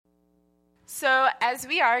So, as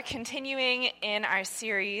we are continuing in our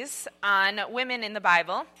series on women in the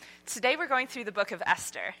Bible, today we're going through the book of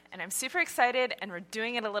Esther, and I'm super excited, and we're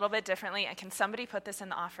doing it a little bit differently, and can somebody put this in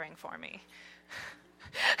the offering for me?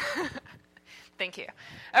 Thank you.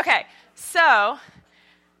 Okay, so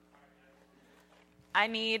I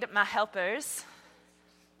need my helpers.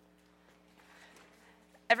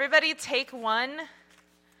 Everybody take one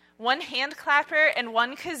hand clapper and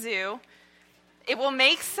one kazoo. It will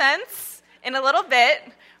make sense in a little bit.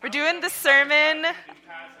 We're doing the sermon.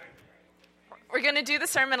 We're going to do the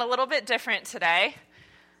sermon a little bit different today,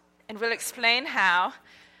 and we'll explain how.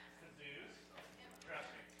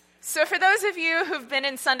 So for those of you who've been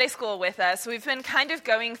in Sunday school with us, we've been kind of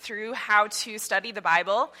going through how to study the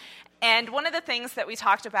Bible. And one of the things that we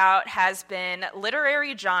talked about has been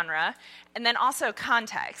literary genre and then also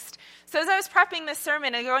context. So as I was prepping this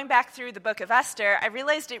sermon and going back through the book of Esther, I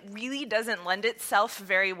realized it really doesn't lend itself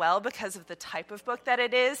very well because of the type of book that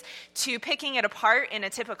it is to picking it apart in a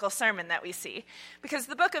typical sermon that we see. Because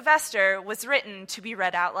the book of Esther was written to be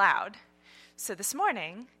read out loud. So this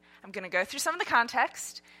morning, I'm going to go through some of the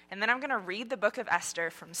context, and then I'm going to read the book of Esther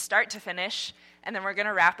from start to finish, and then we're going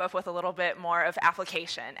to wrap up with a little bit more of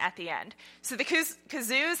application at the end. So the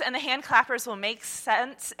kazoos and the hand clappers will make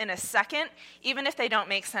sense in a second, even if they don't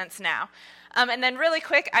make sense now. And then really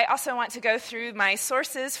quick, I also want to go through my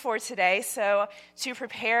sources for today. So to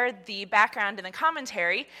prepare the background and the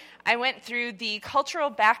commentary, I went through the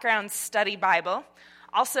Cultural Background Study Bible,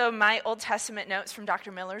 also my Old Testament notes from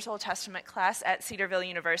Dr. Miller's Old Testament class at Cedarville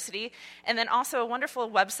University, and then also a wonderful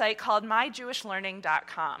website called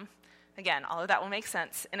myjewishlearning.com. Again, all of that will make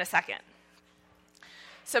sense in a second.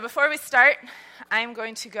 So before we start, I'm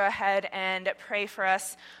going to go ahead and pray for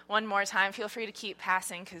us one more time. Feel free to keep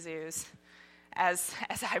passing kazoos as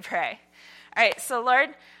I pray. All right, so Lord,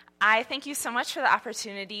 I thank you so much for the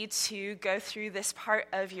opportunity to go through this part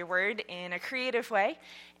of your word in a creative way,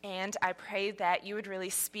 and I pray that you would really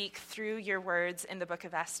speak through your words in the book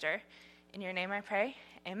of Esther. In your name I pray,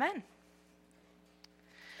 amen.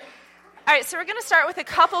 All right, so we're going to start with a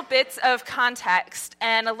couple bits of context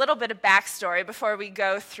and a little bit of backstory before we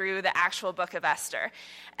go through the actual book of Esther.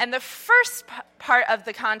 And the first part of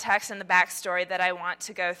the context and the backstory that I want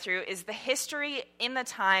to go through is the history in the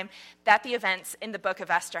time that the events in the book of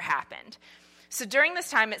Esther happened. So during this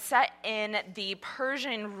time, it's set in the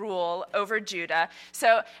Persian rule over Judah.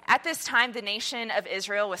 So at this time, the nation of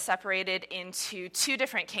Israel was separated into two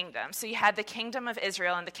different kingdoms. So you had the kingdom of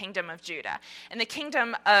Israel and the kingdom of Judah. And the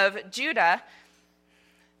kingdom of Judah,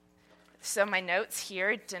 so my notes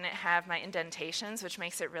here didn't have my indentations, which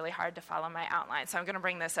makes it really hard to follow my outline. So I'm going to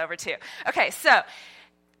bring this over too. Okay, so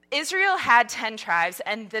Israel had 10 tribes,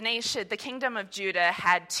 and the kingdom of Judah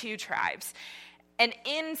had 2 tribes. And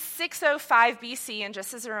in 605 BC, and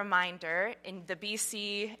just as a reminder, in the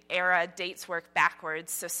BC era, dates work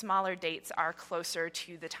backwards, so smaller dates are closer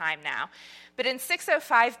to the time now. But in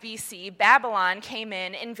 605 BC, Babylon came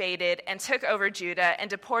in, invaded, and took over Judah and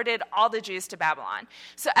deported all the Jews to Babylon.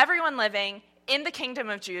 So everyone living in the kingdom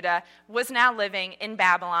of Judah was now living in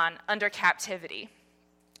Babylon under captivity.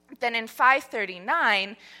 Then in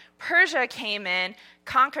 539, Persia came in,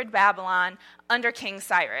 conquered Babylon under King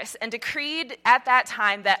Cyrus, and decreed at that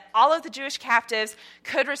time that all of the Jewish captives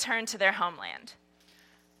could return to their homeland.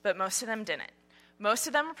 But most of them didn't. Most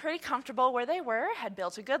of them were pretty comfortable where they were, had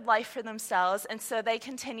built a good life for themselves, and so they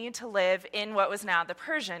continued to live in what was now the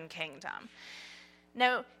Persian kingdom.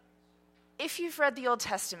 Now, if you've read the Old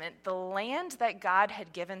Testament, the land that God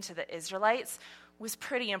had given to the Israelites was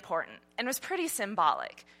pretty important and was pretty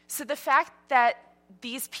symbolic. So the fact that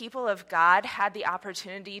these people of God had the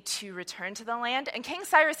opportunity to return to the land, and King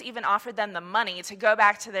Cyrus even offered them the money to go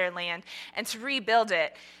back to their land and to rebuild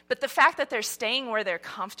it. But the fact that they're staying where they're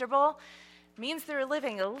comfortable means they're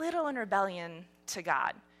living a little in rebellion to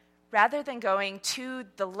God. Rather than going to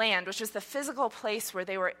the land, which was the physical place where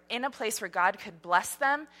they were in a place where God could bless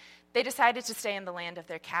them, they decided to stay in the land of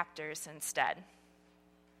their captors instead.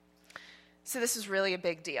 So this was really a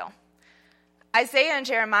big deal. Isaiah and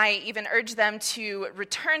Jeremiah even urged them to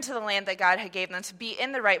return to the land that God had given them, to be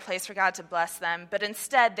in the right place for God to bless them, but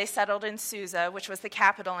instead they settled in Susa, which was the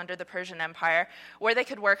capital under the Persian Empire, where they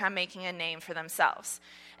could work on making a name for themselves.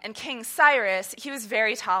 And King Cyrus, he was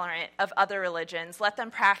very tolerant of other religions, let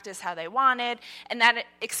them practice how they wanted, and that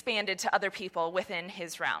expanded to other people within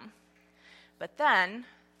his realm. But then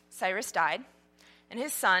Cyrus died, and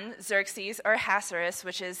his son, Xerxes, or Ahasuerus,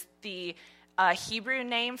 which is the Hebrew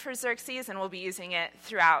name for Xerxes, and we'll be using it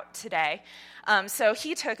throughout today. So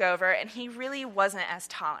he took over, and he really wasn't as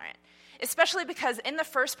tolerant. especially because in the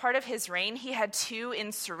first part of his reign, he had 2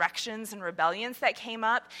 insurrections and rebellions that came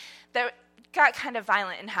up that got kind of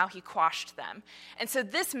violent in how he quashed them. And so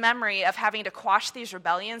this memory of having to quash these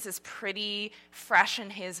rebellions is pretty fresh in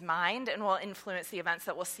his mind and will influence the events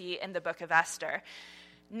that we'll see in the book of Esther.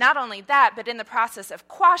 Not only that, but in the process of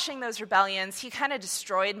quashing those rebellions, he kind of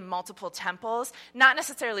destroyed multiple temples, not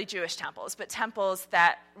necessarily Jewish temples, but temples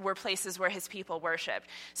that were places where his people worshiped.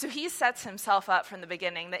 So he sets himself up from the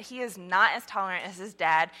beginning that he is not as tolerant as his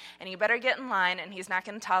dad, and he better get in line, and he's not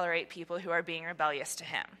going to tolerate people who are being rebellious to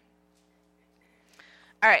him.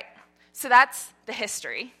 All right, so that's the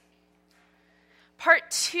history. Part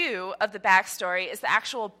 2 of the backstory is the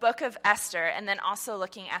actual book of Esther, and then also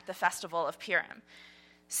looking at the festival of Purim.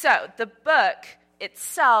 So the book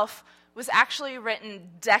itself was actually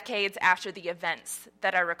written decades after the events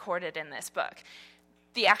that are recorded in this book.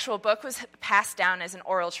 The actual book was passed down as an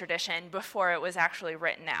oral tradition before it was actually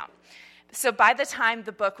written out. So by the time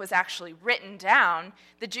the book was actually written down,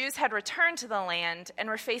 the Jews had returned to the land and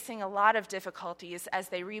were facing a lot of difficulties as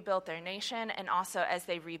they rebuilt their nation and also as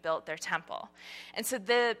they rebuilt their temple. And so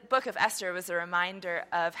the book of Esther was a reminder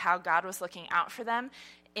of how God was looking out for them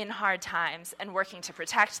in hard times and working to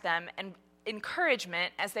protect them, and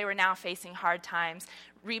encouragement as they were now facing hard times,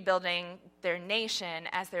 rebuilding their nation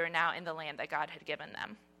as they were now in the land that God had given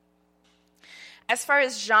them. As far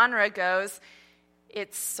as genre goes,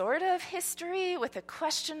 it's sort of history with a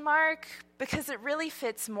question mark because it really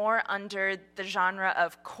fits more under the genre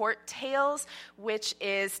of court tales, which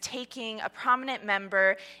is taking a prominent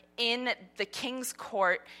member in the king's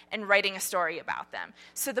court and writing a story about them.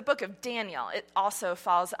 So the book of Daniel,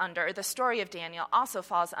 the story of Daniel also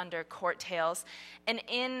falls under court tales. And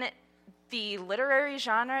in the literary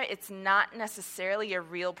genre, it's not necessarily a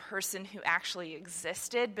real person who actually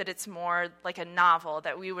existed, but it's more like a novel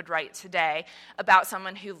that we would write today about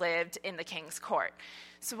someone who lived in the king's court.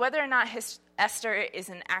 So whether or not Esther is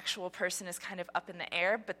an actual person is kind of up in the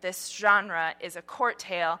air, but this genre is a court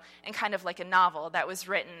tale and kind of like a novel that was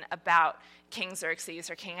written about King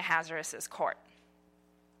Xerxes or King Ahasuerus' court.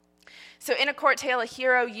 So in a court tale, a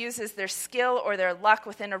hero uses their skill or their luck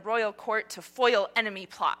within a royal court to foil enemy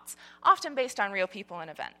plots, often based on real people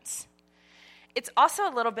and events. It's also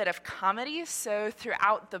a little bit of comedy, so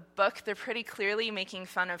throughout the book, they're pretty clearly making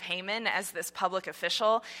fun of Haman as this public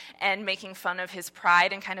official and making fun of his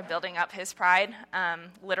pride and kind of building up his pride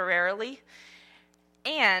literarily.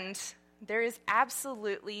 And there is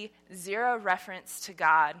absolutely zero reference to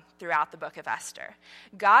God throughout the book of Esther.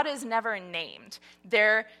 God is never named.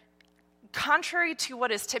 Contrary to what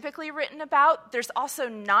is typically written about, there's also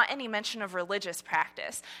not any mention of religious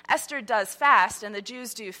practice. Esther does fast, and the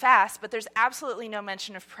Jews do fast, but there's absolutely no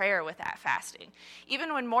mention of prayer with that fasting.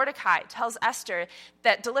 Even when Mordecai tells Esther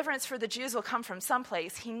that deliverance for the Jews will come from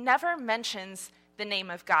someplace, he never mentions the name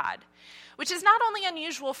of God, which is not only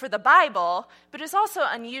unusual for the Bible, but is also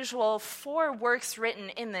unusual for works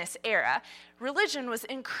written in this era. Religion was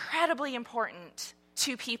incredibly important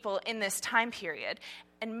to people in this time period.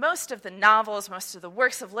 And most of the novels, most of the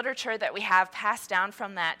works of literature that we have passed down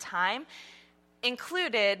from that time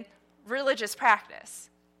included religious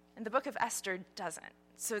practice. And the book of Esther doesn't.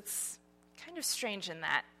 So it's kind of strange in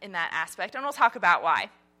that aspect, and we'll talk about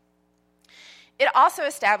why. It also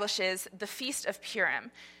establishes the Feast of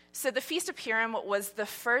Purim. So the Feast of Purim was the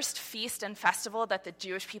first feast and festival that the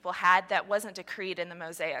Jewish people had that wasn't decreed in the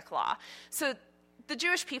Mosaic Law. So the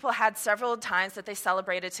Jewish people had several times that they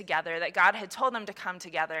celebrated together, that God had told them to come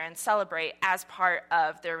together and celebrate as part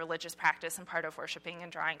of their religious practice and part of worshiping and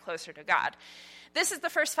drawing closer to God. This is the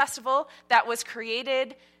first festival that was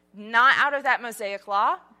created not out of that Mosaic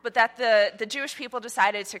law, but that the Jewish people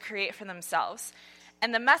decided to create for themselves.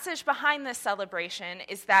 And the message behind this celebration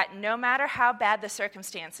is that no matter how bad the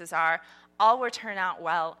circumstances are, all will turn out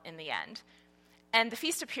well in the end. And the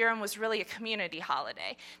Feast of Purim was really a community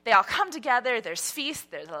holiday. They all come together, there's feasts,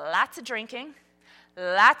 there's lots of drinking.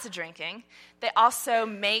 They also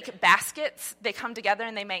make baskets. They come together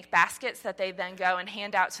and they make baskets that they then go and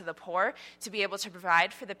hand out to the poor to be able to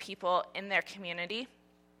provide for the people in their community.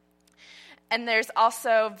 And there's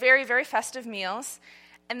also very, very festive meals.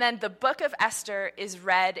 And then the book of Esther is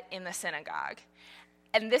read in the synagogue.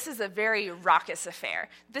 And this is a very raucous affair.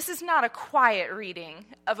 This is not a quiet reading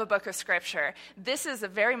of a book of scripture. This is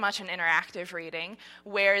very much an interactive reading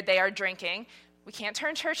where they are drinking. We can't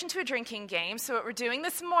turn church into a drinking game, so what we're doing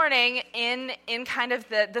this morning in kind of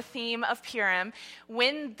the theme of Purim,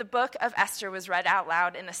 when the book of Esther was read out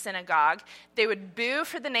loud in the synagogue, they would boo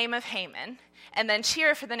for the name of Haman and then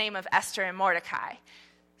cheer for the name of Esther and Mordecai.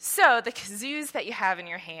 So the kazoos that you have in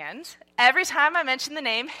your hand, every time I mention the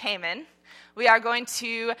name Haman, we are going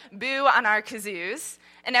to boo on our kazoos.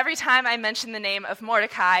 And every time I mention the name of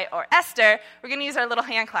Mordecai or Esther, we're going to use our little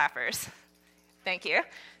hand clappers. Thank you.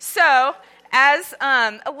 So, as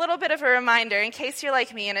a little bit of a reminder, in case you're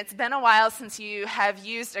like me and it's been a while since you have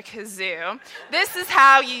used a kazoo, this is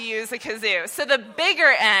how you use a kazoo. So the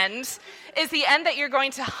bigger end is the end that you're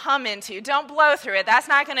going to hum into. Don't blow through it. That's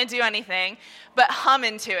not going to do anything, but hum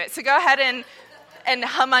into it. So go ahead and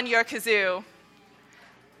hum on your kazoo.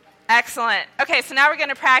 Excellent. Okay, so now we're going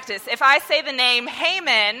to practice. If I say the name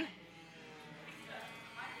Haman,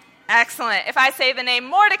 excellent. If I say the name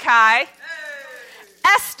Mordecai,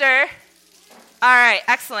 Esther, all right,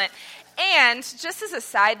 excellent. And just as a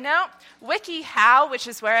side note, WikiHow, which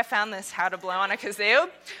is where I found this how to blow on a kazoo,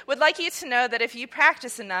 would like you to know that if you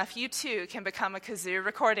practice enough, you too can become a kazoo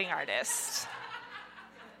recording artist.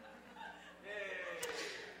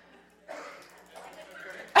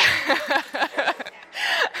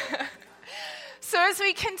 So as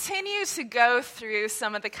we continue to go through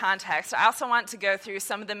some of the context, I also want to go through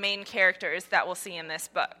some of the main characters that we'll see in this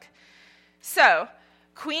book. So,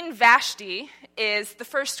 Queen Vashti is the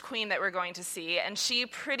first queen that we're going to see, and she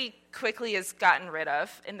pretty quickly is gotten rid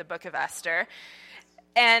of in the book of Esther.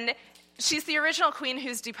 And she's the original queen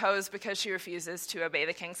who's deposed because she refuses to obey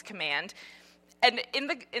the king's command. And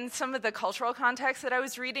in some of the cultural context that I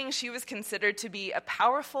was reading, she was considered to be a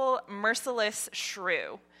powerful, merciless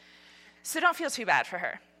shrew. So don't feel too bad for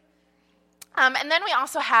her. And then we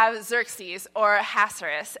also have Xerxes, or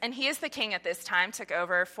Ahasuerus, and he is the king at this time, took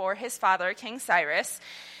over for his father, King Cyrus.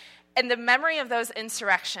 And the memory of those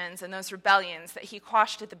insurrections and those rebellions that he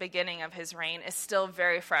quashed at the beginning of his reign is still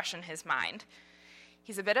very fresh in his mind.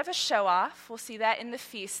 He's a bit of a show-off. We'll see that in the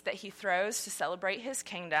feast that he throws to celebrate his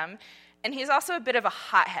kingdom. And he's also a bit of a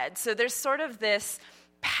hothead. So there's sort of this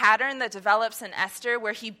pattern that develops in Esther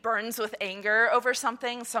where he burns with anger over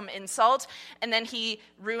something, some insult, and then he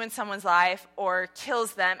ruins someone's life or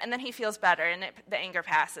kills them, and then he feels better, and the anger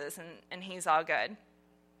passes, and he's all good.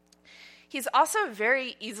 He's also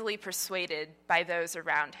very easily persuaded by those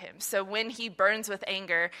around him. So when he burns with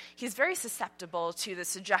anger, he's very susceptible to the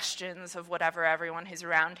suggestions of whatever everyone who's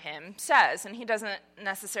around him says, and he doesn't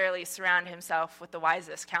necessarily surround himself with the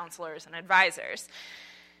wisest counselors and advisors.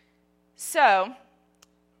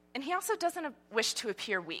 And he also doesn't wish to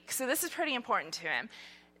appear weak. So this is pretty important to him.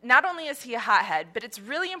 Not only is he a hothead, but it's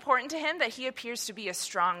really important to him that he appears to be a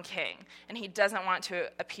strong king, and he doesn't want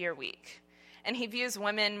to appear weak. And he views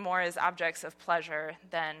women more as objects of pleasure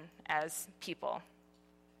than as people.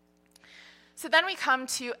 So then we come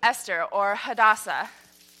to Esther, or Hadassah.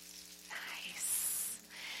 Nice.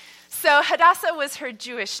 So Hadassah was her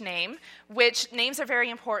Jewish name, which names are very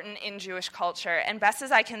important in Jewish culture. And best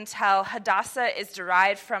as I can tell, Hadassah is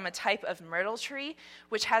derived from a type of myrtle tree,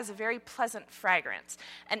 which has a very pleasant fragrance.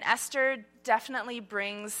 And Esther definitely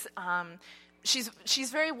brings...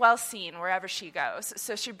 She's very well seen wherever she goes,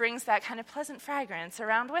 so she brings that kind of pleasant fragrance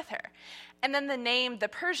around with her. And then the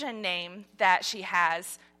Persian name that she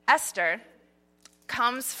has, Esther,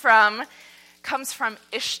 comes from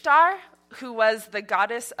Ishtar, who was the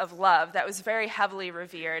goddess of love that was very heavily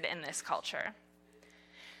revered in this culture.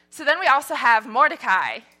 So then we also have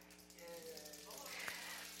Mordecai.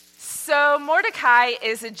 So Mordecai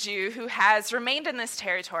is a Jew who has remained in this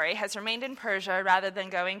territory, has remained in Persia rather than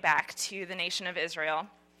going back to the nation of Israel.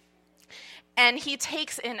 And he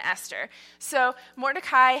takes in Esther. So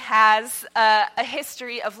Mordecai has a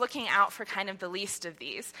history of looking out for kind of the least of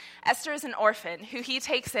these. Esther is an orphan who he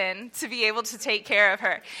takes in to be able to take care of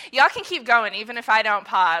her. Y'all can keep going even if I don't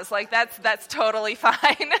pause. Like, that's totally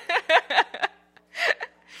fine.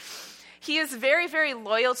 He is very, very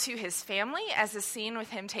loyal to his family, as is seen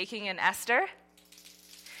with him taking in Esther.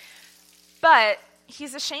 But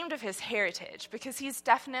he's ashamed of his heritage because he's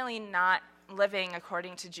definitely not living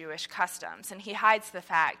according to Jewish customs. And he hides the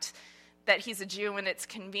fact that he's a Jew when it's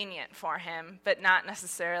convenient for him, but not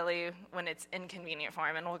necessarily when it's inconvenient for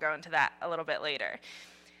him. And we'll go into that a little bit later.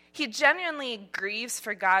 He genuinely grieves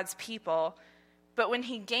for God's people, but when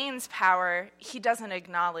he gains power, he doesn't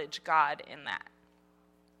acknowledge God in that.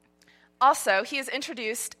 Also, he is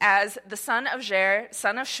introduced as the son of Jair,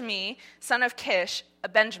 son of Shimi, son of Kish, a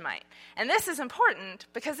Benjamite. And this is important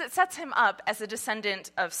because it sets him up as a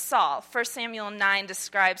descendant of Saul. 1 Samuel 9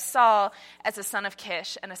 describes Saul as a son of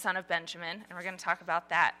Kish and a son of Benjamin, and we're going to talk about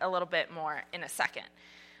that a little bit more in a second.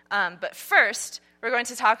 But first, we're going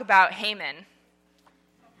to talk about Haman.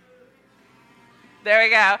 There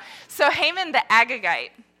we go. So Haman the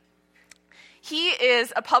Agagite. He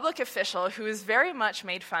is a public official who is very much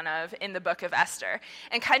made fun of in the book of Esther.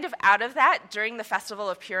 And kind of out of that, during the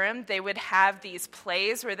festival of Purim, they would have these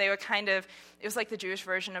plays where they would it was like the Jewish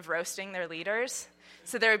version of roasting their leaders.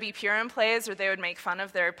 So there would be Purim plays where they would make fun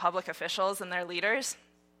of their public officials and their leaders.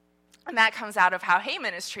 And that comes out of how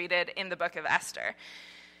Haman is treated in the book of Esther.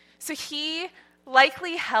 So he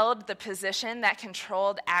likely held the position that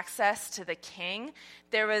controlled access to the king.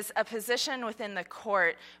 There was a position within the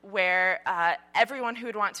court where everyone who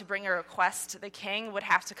would want to bring a request to the king would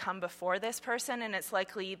have to come before this person, and it's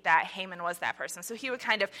likely that Haman was that person. So he would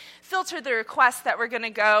kind of filter the requests that were going to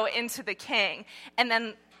go into the king and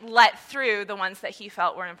then let through the ones that he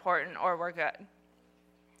felt were important or were good.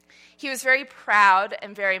 He was very proud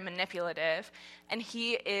and very manipulative, and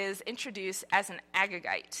he is introduced as an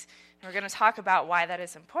Agagite. We're going to talk about why that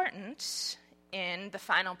is important in the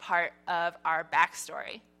final part of our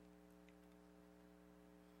backstory.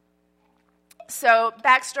 So,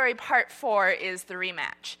 backstory part 4 is the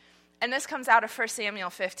rematch. And this comes out of 1 Samuel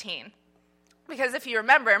 15. Because if you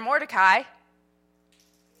remember, Mordecai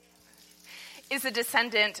is a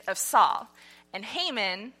descendant of Saul, and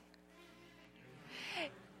Haman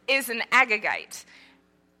is an Agagite.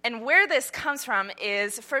 And where this comes from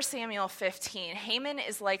is 1 Samuel 15. Haman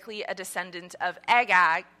is likely a descendant of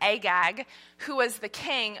Agag, who was the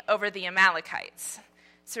king over the Amalekites.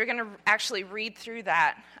 So we're going to actually read through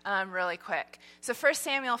that really quick. So 1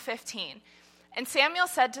 Samuel 15. And Samuel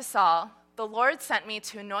said to Saul, "The Lord sent me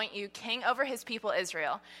to anoint you king over his people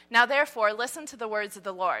Israel. Now therefore, listen to the words of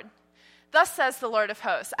the Lord. Thus says the Lord of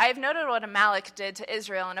hosts, I have noted what Amalek did to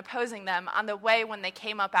Israel in opposing them on the way when they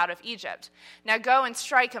came up out of Egypt. Now go and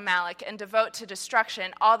strike Amalek and devote to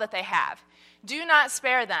destruction all that they have. Do not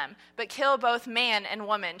spare them, but kill both man and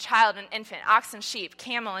woman, child and infant, ox and sheep,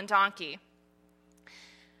 camel and donkey."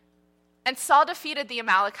 And Saul defeated the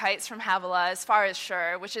Amalekites from Havilah as far as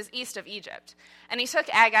Shur, which is east of Egypt. And he took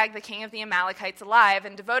Agag, the king of the Amalekites, alive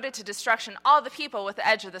and devoted to destruction all the people with the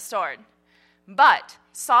edge of the sword. But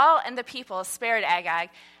Saul and the people spared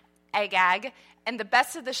Agag, and the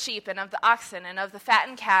best of the sheep and of the oxen and of the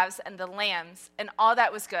fattened calves and the lambs and all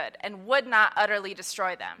that was good, and would not utterly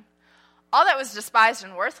destroy them. All that was despised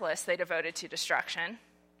and worthless they devoted to destruction.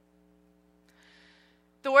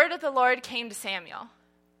 The word of the Lord came to Samuel.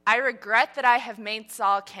 I regret that I have made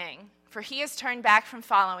Saul king, for he has turned back from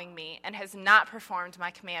following me and has not performed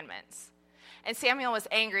my commandments. And Samuel was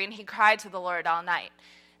angry, and he cried to the Lord all night.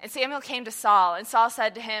 And Samuel came to Saul, and Saul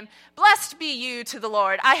said to him, "Blessed be you to the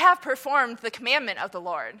Lord. I have performed the commandment of the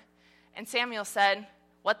Lord." And Samuel said,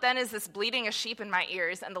 "What then is this bleating of sheep in my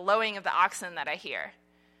ears and the lowing of the oxen that I hear?"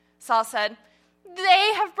 Saul said,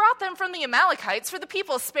 "They have brought them from the Amalekites, for the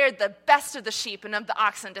people spared the best of the sheep and of the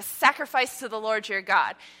oxen to sacrifice to the Lord your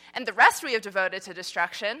God, and the rest we have devoted to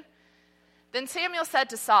destruction." Then Samuel said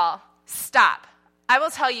to Saul, "Stop. I will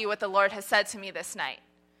tell you what the Lord has said to me this night."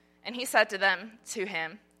 And he said to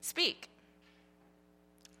him, "Speak."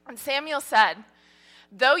 And Samuel said,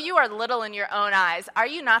 "Though you are little in your own eyes, are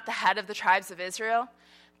you not the head of the tribes of Israel?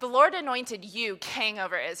 The Lord anointed you king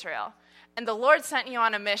over Israel. And the Lord sent you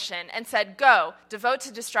on a mission and said, 'Go, devote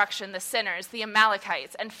to destruction the sinners, the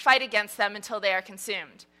Amalekites, and fight against them until they are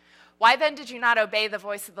consumed.' Why then did you not obey the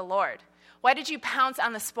voice of the Lord? Why did you pounce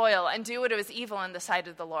on the spoil and do what was evil in the sight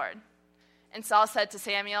of the Lord?" And Saul said to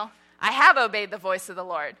Samuel, "I have obeyed the voice of the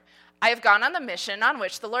Lord. I have gone on the mission on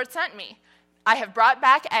which the Lord sent me. I have brought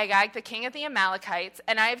back Agag, the king of the Amalekites,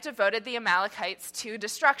 and I have devoted the Amalekites to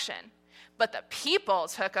destruction. But the people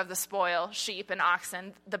took of the spoil, sheep and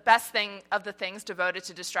oxen, the best thing of the things devoted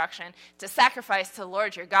to destruction, to sacrifice to the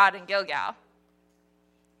Lord your God in Gilgal."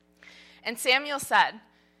 And Samuel said,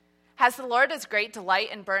 "Has the Lord as great delight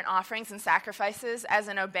in burnt offerings and sacrifices as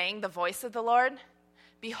in obeying the voice of the Lord?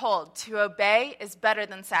 Behold, to obey is better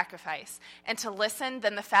than sacrifice, and to listen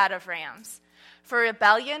than the fat of rams. For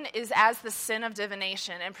rebellion is as the sin of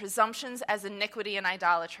divination, and presumptions as iniquity and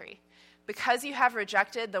idolatry. Because you have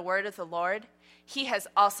rejected the word of the Lord, he has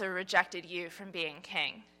also rejected you from being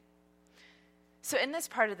king." So in this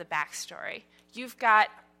part of the backstory, you've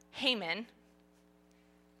got Haman,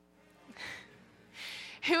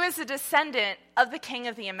 who is a descendant of the king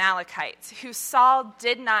of the Amalekites, who Saul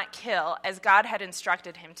did not kill as God had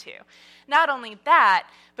instructed him to. Not only that,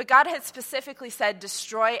 but God had specifically said,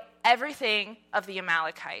 destroy everything of the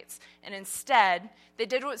Amalekites. And instead, they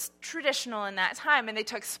did what was traditional in that time, and they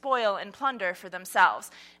took spoil and plunder for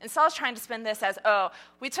themselves. And Saul's trying to spin this as,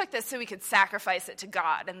 we took this so we could sacrifice it to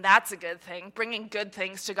God, and that's a good thing. Bringing good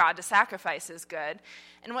things to God to sacrifice is good.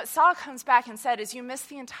 And what Saul comes back and said is, you missed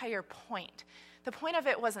the entire point. The point of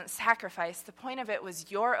it wasn't sacrifice. The point of it was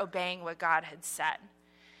your obeying what God had said.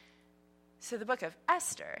 So the book of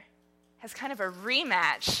Esther has kind of a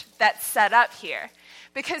rematch that's set up here,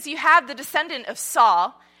 because you have the descendant of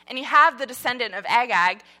Saul and you have the descendant of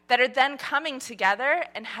Agag that are then coming together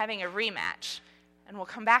and having a rematch. And we'll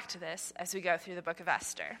come back to this as we go through the book of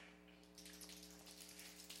Esther.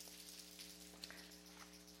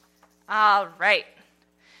 All right.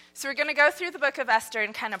 So we're going to go through the book of Esther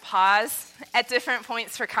and kind of pause at different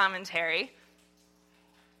points for commentary.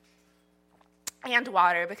 And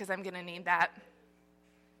water, because I'm going to need that.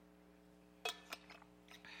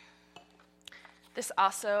 This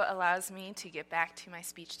also allows me to get back to my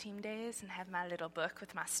speech team days and have my little book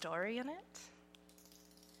with my story in it.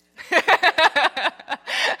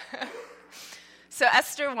 So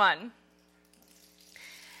Esther 1.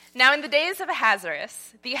 Now in the days of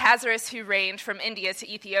Ahasuerus, the Ahasuerus who reigned from India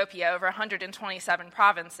to Ethiopia over 127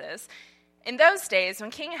 provinces, in those days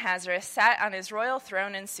when King Ahasuerus sat on his royal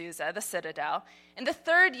throne in Susa, the citadel, in the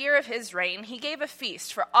 3rd year of his reign, he gave a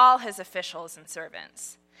feast for all his officials and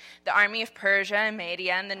servants. The army of Persia and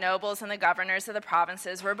Media and the nobles and the governors of the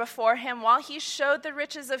provinces were before him while he showed the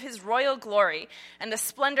riches of his royal glory and the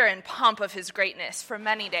splendor and pomp of his greatness for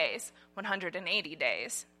many days, 180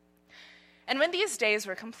 days. And when these days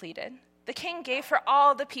were completed, the king gave for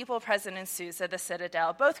all the people present in Susa, the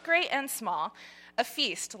citadel, both great and small, a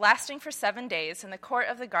feast lasting for 7 days in the court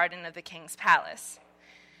of the garden of the king's palace.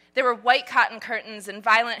 There were white cotton curtains and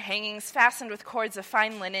violet hangings fastened with cords of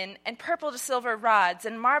fine linen, and purple to silver rods,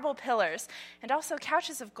 and marble pillars, and also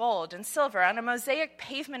couches of gold and silver on a mosaic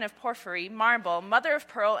pavement of porphyry, marble, mother of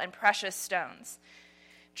pearl, and precious stones.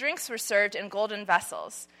 Drinks were served in golden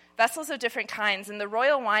vessels, vessels of different kinds, and the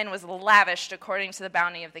royal wine was lavished according to the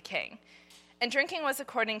bounty of the king. And drinking was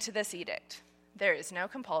according to this edict: there is no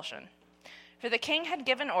compulsion. For the king had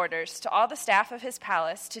given orders to all the staff of his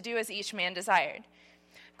palace to do as each man desired.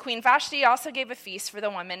 Queen Vashti also gave a feast for the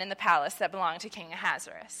women in the palace that belonged to King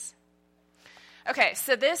Ahasuerus. Okay,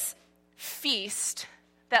 so this feast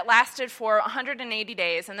that lasted for 180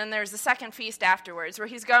 days, and then there's a second feast afterwards where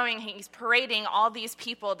he's parading all these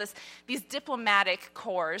people, these diplomatic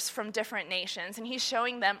corps from different nations, and he's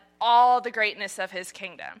showing them all the greatness of his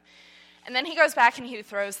kingdom. And then he goes back and he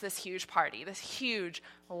throws this huge party, this huge,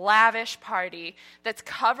 lavish party that's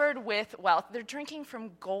covered with wealth. They're drinking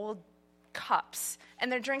from gold cups, and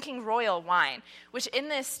they're drinking royal wine, which in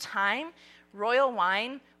this time, royal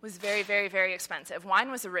wine was very, very, very expensive. Wine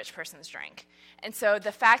was a rich person's drink. And so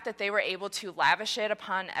the fact that they were able to lavish it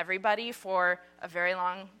upon everybody for a very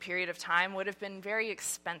long period of time would have been very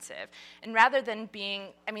expensive. And rather than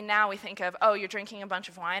now we think of, oh, you're drinking a bunch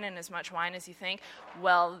of wine and as much wine as you think,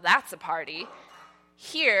 well, that's a party.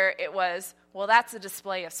 Here it was, well, that's a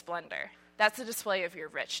display of splendor. That's a display of your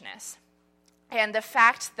richness. And the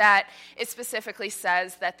fact that it specifically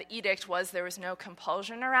says that the edict was there was no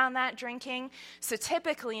compulsion around that drinking. So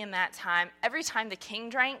typically in that time, every time the king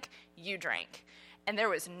drank, you drank. And there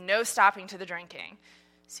was no stopping to the drinking.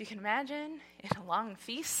 So you can imagine in a long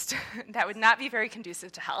feast, that would not be very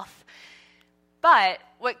conducive to health. But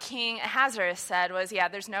what King Ahasuerus said was, yeah,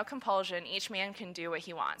 there's no compulsion. Each man can do what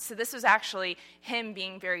he wants. So this was actually him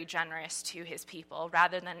being very generous to his people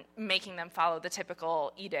rather than making them follow the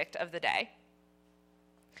typical edict of the day.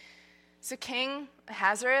 So King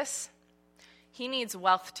Ahasuerus, he needs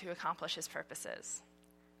wealth to accomplish his purposes.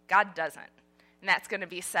 God doesn't. And that's going to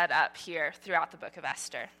be set up here throughout the book of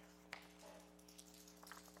Esther.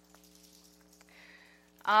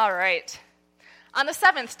 All right. On the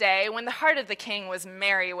 7th day, when the heart of the king was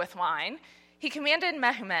merry with wine, he commanded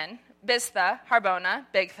Mehuman, Biztha, Harbona,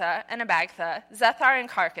 Bigtha, and Abagtha, Zethar, and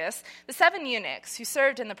Carcass, the 7 eunuchs who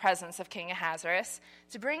served in the presence of King Ahasuerus,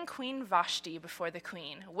 to bring Queen Vashti before the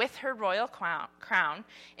queen with her royal crown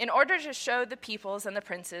in order to show the peoples and the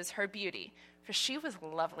princes her beauty, for she was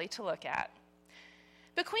lovely to look at.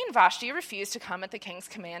 But Queen Vashti refused to come at the king's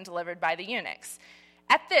command delivered by the eunuchs.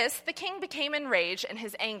 At this, the king became enraged, and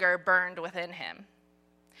his anger burned within him.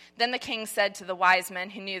 Then the king said to the wise men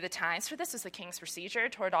who knew the times, for this was the king's procedure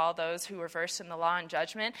toward all those who were versed in the law and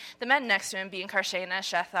judgment, the men next to him being Karshena,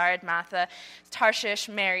 Shethar, Admatha, Tarshish,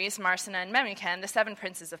 Meres, Marsena, and Memucan, the 7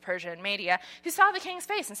 princes of Persia and Media, who saw the king's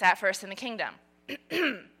face and sat first in the kingdom.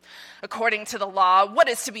 According to the law, what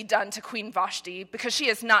is to be done to Queen Vashti, because she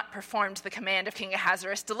has not performed the command of King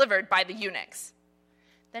Ahasuerus delivered by the eunuchs?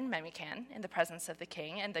 Then Memucan, in the presence of the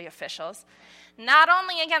king and the officials, not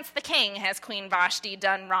only against the king has Queen Vashti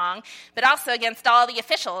done wrong, but also against all the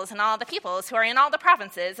officials and all the peoples who are in all the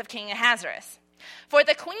provinces of King Ahasuerus. For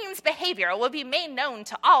the queen's behavior will be made known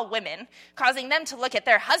to all women, causing them to look at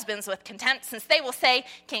their husbands with contempt, since they will say,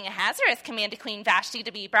 King Ahasuerus commanded Queen Vashti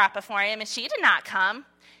to be brought before him, and she did not come.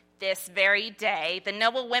 this very day, the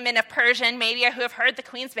noble women of Persia and Media who have heard the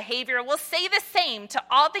queen's behavior will say the same to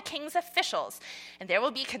all the king's officials, and there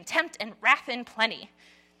will be contempt and wrath in plenty.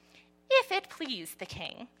 If it please the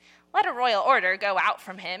king, let a royal order go out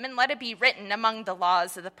from him, and let it be written among the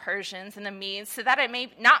laws of the Persians and the Medes, so that it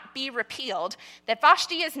may not be repealed, that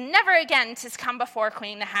Vashti is never again to come before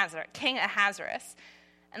King Ahasuerus.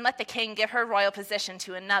 And let the king give her royal position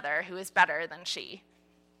to another who is better than she.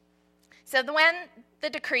 So when the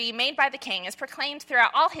decree made by the king is proclaimed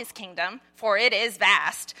throughout all his kingdom, for it is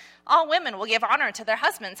vast, all women will give honor to their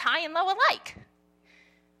husbands, high and low alike.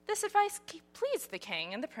 This advice pleased the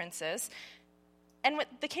king and the princes, and what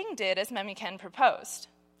the king did as Memucan proposed.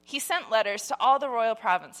 He sent letters to all the royal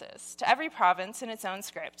provinces, to every province in its own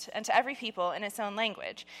script, and to every people in its own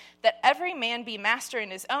language, that every man be master in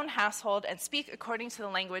his own household and speak according to the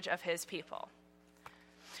language of his people.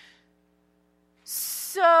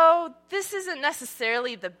 So this isn't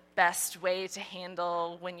necessarily the best way to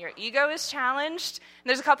handle when your ego is challenged. And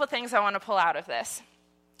there's a couple things I want to pull out of this.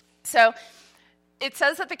 So it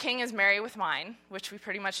says that the king is merry with wine, which we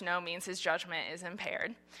pretty much know means his judgment is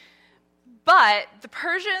impaired. But the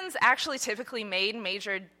Persians actually typically made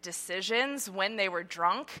major decisions when they were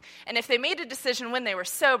drunk. And if they made a decision when they were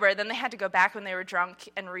sober, then they had to go back when they were drunk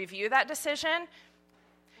and review that decision.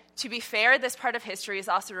 To be fair, this part of history is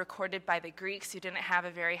also recorded by the Greeks, who didn't have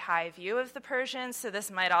a very high view of the Persians. So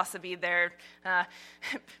this might also be their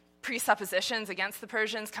presuppositions against the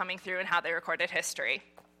Persians coming through in how they recorded history.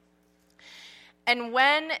 And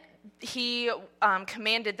when he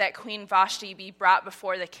commanded that Queen Vashti be brought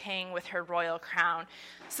before the king with her royal crown,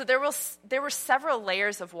 so there were several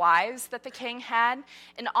layers of wives that the king had,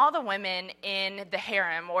 and all the women in the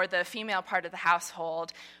harem, or the female part of the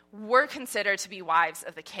household, were considered to be wives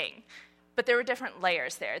of the king. But there were different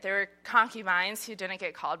layers there. There were concubines who didn't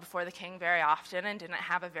get called before the king very often and didn't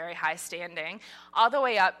have a very high standing, all the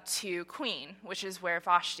way up to queen, which is where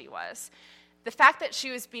Vashti was. The fact that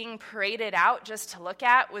she was being paraded out just to look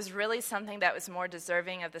at was really something that was more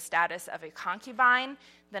deserving of the status of a concubine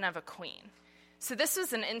than of a queen. So this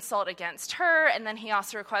was an insult against her, and then he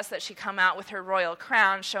also requests that she come out with her royal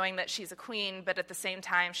crown, showing that she's a queen, but at the same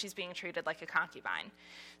time, she's being treated like a concubine.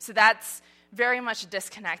 So that's very much a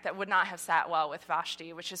disconnect that would not have sat well with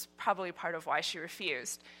Vashti, which is probably part of why she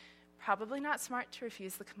refused. Probably not smart to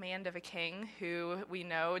refuse the command of a king who we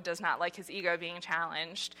know does not like his ego being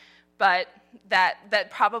challenged, but that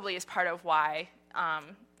probably is part of why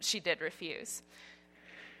she did refuse.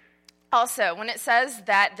 Also, when it says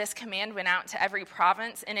that this command went out to every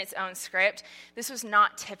province in its own script, this was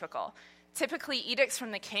not typical. Typically, edicts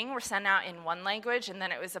from the king were sent out in one language, and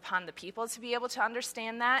then it was upon the people to be able to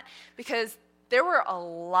understand that, because there were a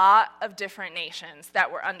lot of different nations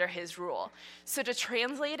that were under his rule. So to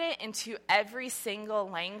translate it into every single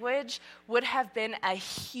language would have been a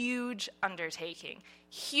huge undertaking.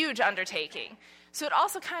 So it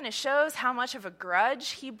also kind of shows how much of a grudge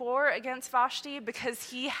he bore against Vashti, because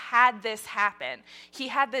he had this happen. He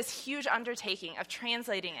had this huge undertaking of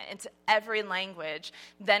translating it into every language,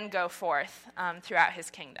 then go forth throughout his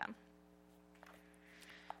kingdom.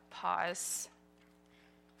 Pause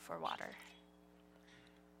for water.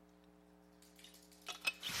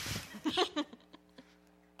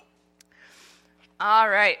 All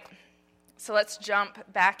right, so let's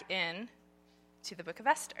jump back in to the book of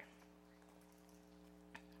Esther.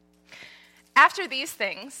 After these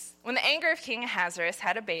things, when the anger of King Ahasuerus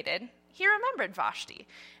had abated, he remembered Vashti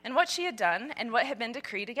and what she had done and what had been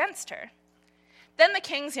decreed against her. Then the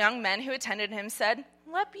king's young men who attended him said,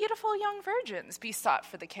 "Let beautiful young virgins be sought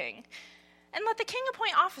for the king, and let the king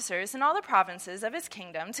appoint officers in all the provinces of his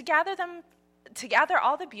kingdom to gather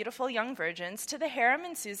all the beautiful young virgins to the harem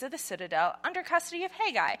in Susa the citadel under custody of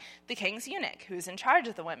Haggai, the king's eunuch, who is in charge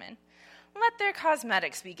of the women. Let their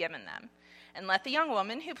cosmetics be given them, and let the young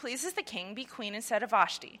woman who pleases the king be queen instead of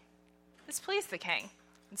Vashti." This pleased the king,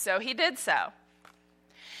 and so he did so.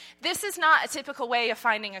 This is not a typical way of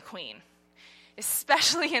finding a queen,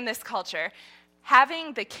 especially in this culture.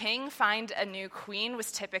 Having the king find a new queen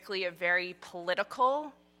was typically a very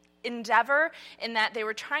political endeavor, in that they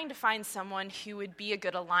were trying to find someone who would be a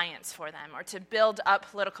good alliance for them, or to build up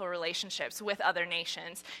political relationships with other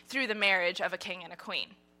nations through the marriage of a king and a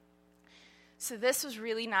queen. So this was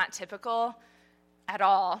really not typical at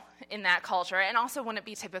all in that culture, and also wouldn't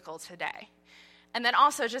be typical today. And then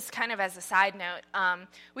also, just kind of as a side note,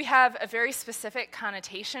 we have a very specific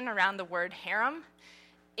connotation around the word harem.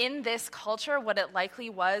 In this culture, what it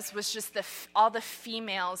likely was just all the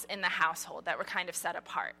females in the household that were kind of set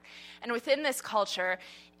apart. And within this culture,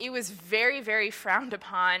 it was very, very frowned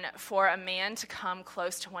upon for a man to come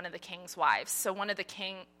close to one of the king's wives. So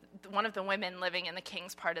one of the women living in the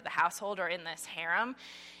king's part of the household or in this harem,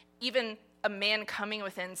 even a man coming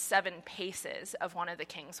within 7 paces of one of the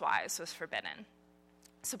king's wives was forbidden.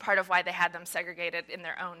 So part of why they had them segregated in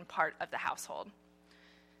their own part of the household.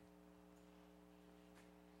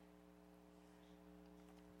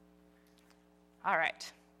 All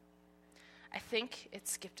right. I think it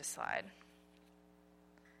skipped a slide.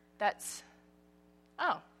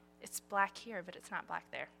 It's black here, but it's not black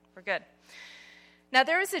there. We're good. Now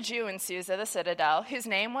there was a Jew in Susa, the citadel, whose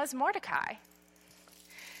name was Mordecai,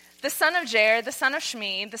 the son of Jair, the son of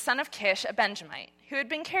Shmi, the son of Kish, a Benjamite, who had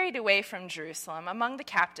been carried away from Jerusalem among the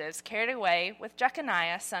captives, carried away with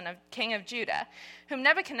Jeconiah, son of king of Judah, whom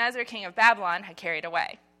Nebuchadnezzar, king of Babylon, had carried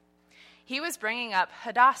away. He was bringing up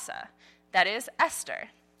Hadassah, that is, Esther,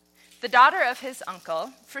 the daughter of his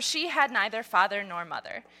uncle, for she had neither father nor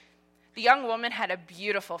mother. The young woman had a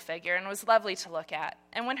beautiful figure and was lovely to look at,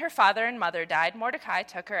 and when her father and mother died, Mordecai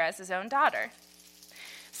took her as his own daughter.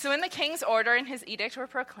 So when the king's order and his edict were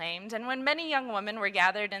proclaimed, and when many young women were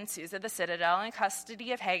gathered in Susa the citadel in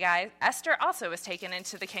custody of Haggai, Esther also was taken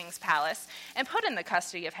into the king's palace and put in the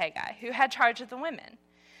custody of Haggai, who had charge of the women.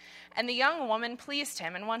 And the young woman pleased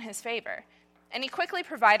him and won his favor. And he quickly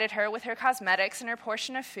provided her with her cosmetics and her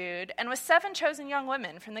portion of food, and with 7 chosen young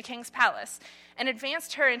women from the king's palace, and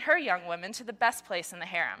advanced her and her young women to the best place in the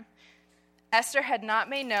harem. Esther had not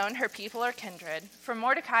made known her people or kindred, for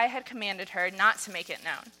Mordecai had commanded her not to make it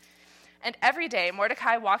known. And every day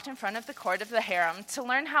Mordecai walked in front of the court of the harem to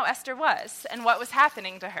learn how Esther was and what was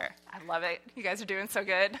happening to her. I love it. You guys are doing so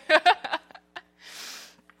good.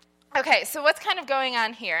 Okay, so what's kind of going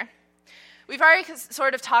on here? We've already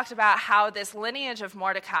sort of talked about how this lineage of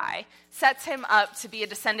Mordecai sets him up to be a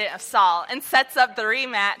descendant of Saul and sets up the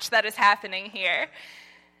rematch that is happening here.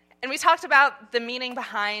 And we talked about the meaning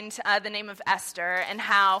behind the name of Esther and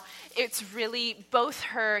how it's really both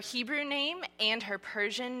her Hebrew name and her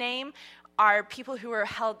Persian name are people who were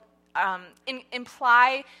held,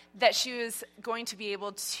 imply that she was going to be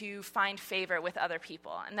able to find favor with other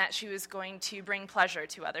people and that she was going to bring pleasure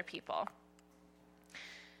to other people.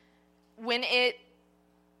 When it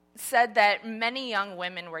said that many young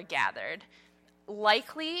women were gathered,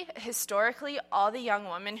 likely, historically, all the young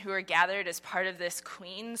women who were gathered as part of this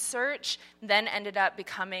queen search then ended up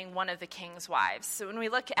becoming one of the king's wives. So when we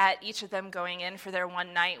look at each of them going in for their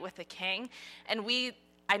one night with the king, and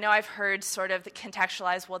I know I've heard sort of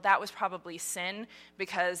contextualize, well, that was probably sin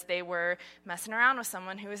because they were messing around with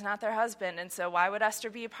someone who was not their husband, and so why would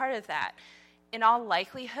Esther be a part of that? In all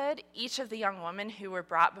likelihood, each of the young women who were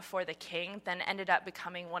brought before the king then ended up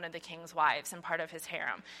becoming one of the king's wives and part of his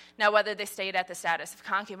harem. Now, whether they stayed at the status of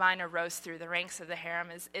concubine or rose through the ranks of the harem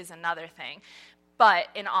is another thing. But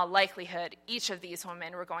in all likelihood, each of these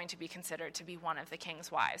women were going to be considered to be one of the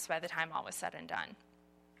king's wives by the time all was said and done.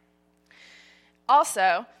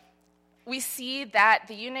 Also, we see that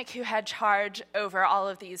the eunuch who had charge over all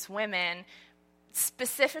of these women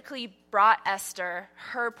specifically brought Esther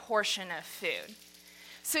her portion of food.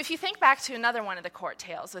 So if you think back to another one of the court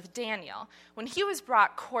tales with Daniel, when he was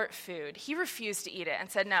brought court food, he refused to eat it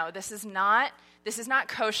and said, no, this is not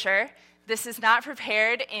kosher. This is not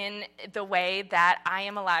prepared in the way that I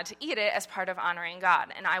am allowed to eat it as part of honoring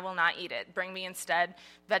God, and I will not eat it. Bring me instead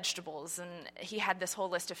vegetables. And he had this whole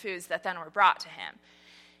list of foods that then were brought to him.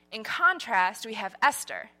 In contrast, we have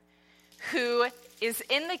Esther, who is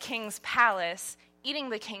in the king's palace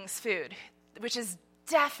eating the king's food, which is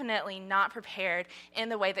definitely not prepared in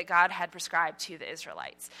the way that God had prescribed to the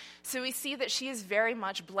Israelites. So we see that she is very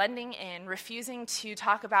much blending in, refusing to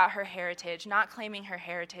talk about her heritage, not claiming her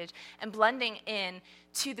heritage, and blending in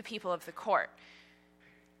to the people of the court.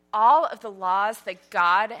 All of the laws that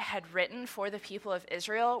God had written for the people of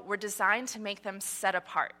Israel were designed to make them set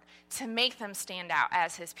apart, to make them stand out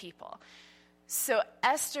as his people. So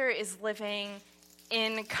Esther is living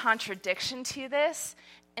in contradiction to this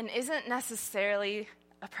and isn't necessarily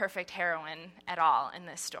a perfect heroine at all in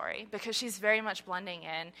this story because she's very much blending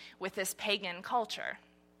in with this pagan culture.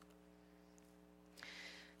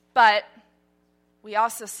 But we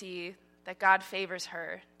also see that God favors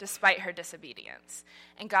her despite her disobedience,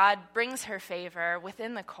 and God brings her favor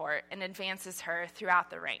within the court and advances her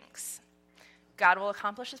throughout the ranks. God will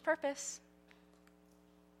accomplish his purpose.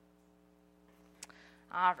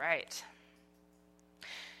 All right.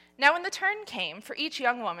 Now when the turn came for each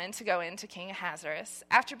young woman to go in to King Ahasuerus,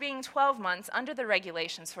 after being 12 months under the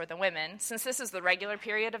regulations for the women, since this is the regular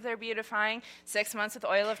period of their beautifying, 6 months with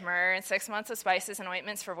oil of myrrh and 6 months of spices and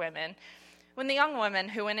ointments for women, when the young woman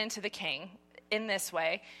who went into the king in this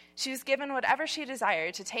way, she was given whatever she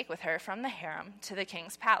desired to take with her from the harem to the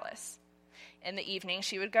king's palace. In the evening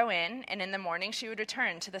she would go in, and in the morning she would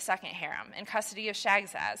return to the second harem in custody of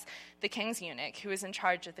Shagzaz, the king's eunuch, who was in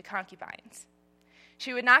charge of the concubines.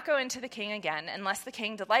 She would not go into the king again unless the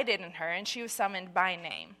king delighted in her and she was summoned by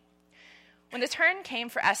name. When the turn came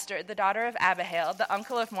for Esther, the daughter of Abihail, the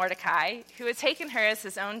uncle of Mordecai, who had taken her as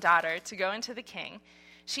his own daughter to go into the king,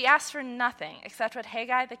 she asked for nothing except what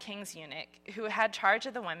Haggai, the king's eunuch, who had charge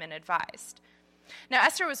of the women, advised. Now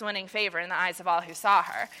Esther was winning favor in the eyes of all who saw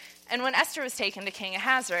her. And when Esther was taken to King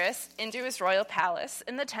Ahasuerus into his royal palace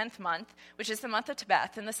in the 10th month, which is the month of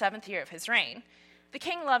Tebeth, in the 7th year of his reign, the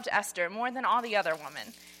king loved Esther more than all the other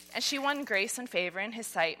women, and she won grace and favor in his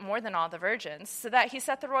sight more than all the virgins, so that he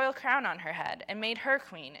set the royal crown on her head and made her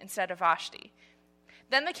queen instead of Vashti.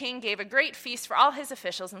 Then the king gave a great feast for all his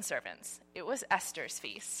officials and servants. It was Esther's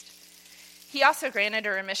feast. He also granted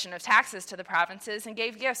a remission of taxes to the provinces and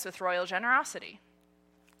gave gifts with royal generosity.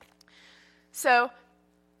 So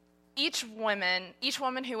each woman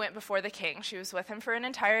who went before the king, she was with him for an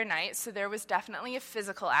entire night, so there was definitely a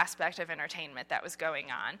physical aspect of entertainment that was going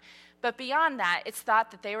on. But beyond that, it's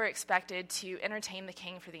thought that they were expected to entertain the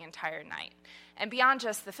king for the entire night. And beyond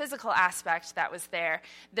just the physical aspect that was there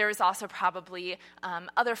was also probably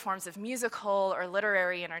other forms of musical or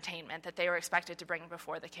literary entertainment that they were expected to bring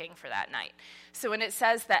before the king for that night. So when it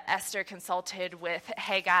says that Esther consulted with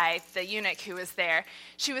Haggai, the eunuch who was there,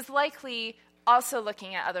 she was likely also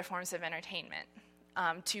looking at other forms of entertainment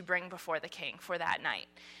to bring before the king for that night.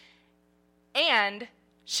 And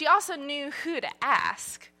she also knew who to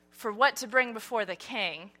ask for what to bring before the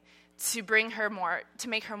king to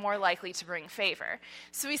make her more likely to bring favor.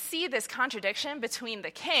 So we see this contradiction between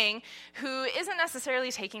the king, who isn't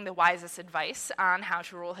necessarily taking the wisest advice on how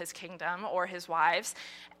to rule his kingdom or his wives,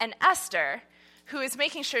 and Esther, who is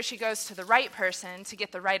making sure she goes to the right person to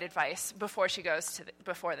get the right advice before she goes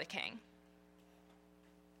before the king.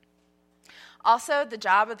 Also, the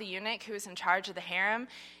job of the eunuch who was in charge of the harem,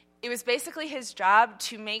 it was basically his job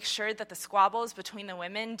to make sure that the squabbles between the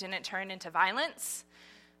women didn't turn into violence.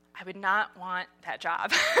 I would not want that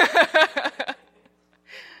job.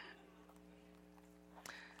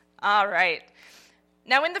 All right.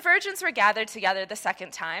 Now, when the virgins were gathered together the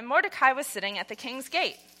second time, Mordecai was sitting at the king's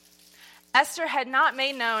gate. Esther had not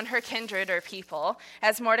made known her kindred or people,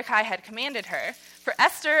 as Mordecai had commanded her, for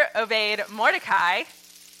Esther obeyed Mordecai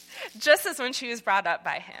just as when she was brought up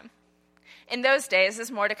by him. In those days,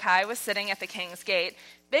 as Mordecai was sitting at the king's gate,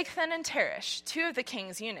 Bigthan and Teresh, two of the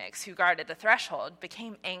king's eunuchs who guarded the threshold,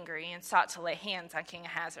 became angry and sought to lay hands on King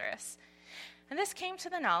Ahasuerus. And this came to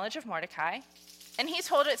the knowledge of Mordecai, and he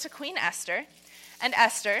told it to Queen Esther, and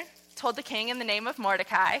Esther told the king in the name of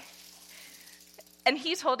Mordecai, and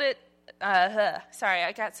he told it, sorry,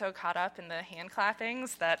 I got so caught up in the hand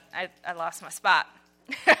clappings that I lost my spot.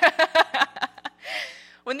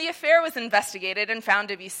 When the affair was investigated and found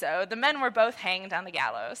to be so, the men were both hanged on the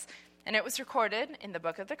gallows, and it was recorded in the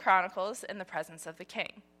book of the Chronicles in the presence of the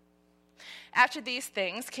king. After these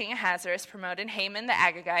things, King Ahasuerus promoted Haman the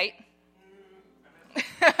Agagite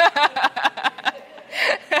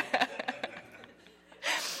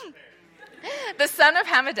the son of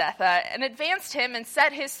Hammedatha, and advanced him and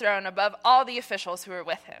set his throne above all the officials who were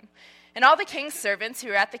with him. And all the king's servants who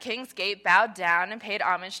were at the king's gate bowed down and paid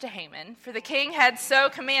homage to Haman, for the king had so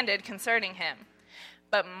commanded concerning him.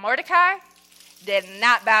 But Mordecai did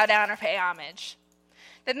not bow down or pay homage.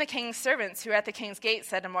 Then the king's servants who were at the king's gate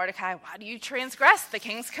said to Mordecai, "Why do you transgress the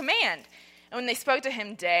king's command?" And when they spoke to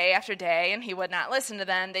him day after day, and he would not listen to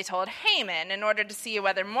them, they told Haman in order to see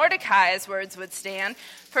whether Mordecai's words would stand,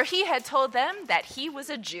 for he had told them that he was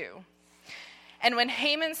a Jew. And when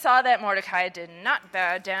Haman saw that Mordecai did not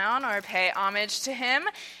bow down or pay homage to him,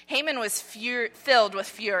 Haman was filled with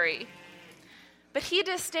fury. But he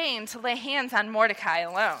disdained to lay hands on Mordecai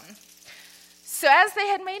alone. So as they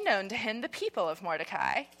had made known to him the people of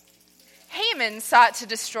Mordecai, Haman sought to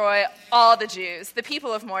destroy all the Jews, the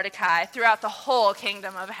people of Mordecai, throughout the whole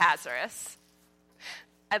kingdom of Ahasuerus.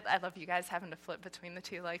 I love you guys having to flip between the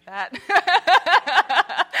two like that.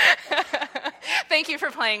 Thank you for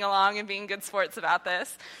playing along and being good sports about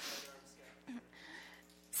this.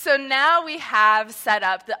 So now we have set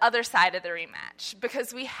up the other side of the rematch,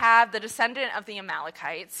 because we have the descendant of the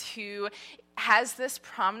Amalekites who has this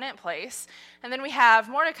prominent place, and then we have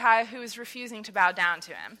Mordecai who is refusing to bow down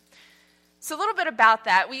to him. So a little bit about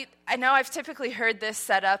that. I know I've typically heard this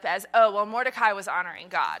set up as, Mordecai was honoring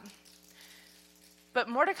God. But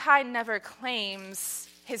Mordecai never claims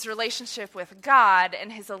his relationship with God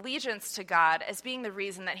and his allegiance to God as being the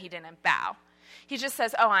reason that he didn't bow. He just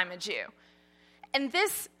says, I'm a Jew. And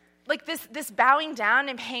this, like this bowing down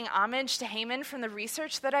and paying homage to Haman, from the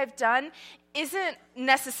research that I've done, isn't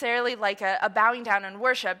necessarily like a bowing down in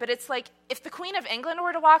worship, but it's like if the Queen of England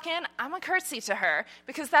were to walk in, I'm going to curtsy to her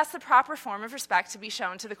because that's the proper form of respect to be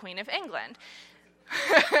shown to the Queen of England.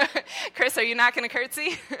 Chris, are you not going to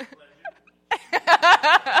curtsy?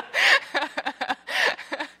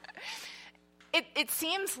 It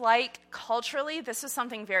seems like culturally this was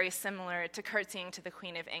something very similar to curtsying to the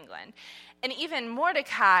Queen of England. And even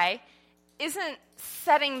Mordecai isn't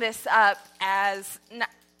setting this up as not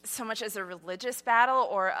so much as a religious battle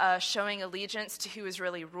or a showing allegiance to who is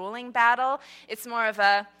really ruling battle. It's more of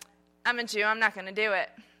a, I'm a Jew, I'm not going to do it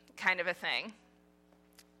kind of a thing.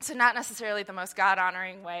 So not necessarily the most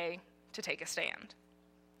God-honoring way to take a stand.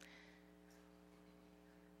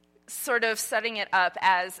 Sort of setting it up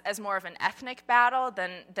as more of an ethnic battle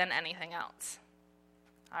than anything else.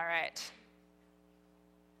 All right.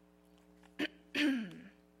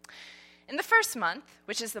 In the first month,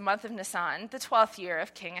 which is the month of Nisan, the 12th year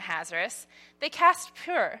of King Ahasuerus, they cast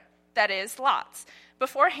pur, that is, lots,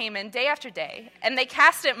 before Haman day after day, and they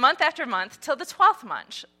cast it month after month till the 12th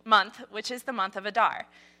month, which is the month of Adar.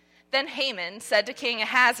 Then Haman said to King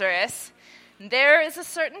Ahasuerus, there is a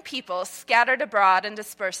certain people scattered abroad and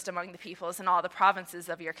dispersed among the peoples in all the provinces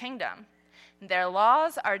of your kingdom. Their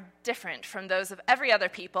laws are different from those of every other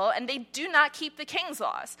people, and they do not keep the king's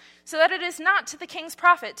laws, so that it is not to the king's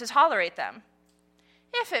profit to tolerate them.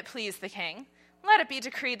 If it please the king, let it be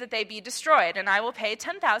decreed that they be destroyed, and I will pay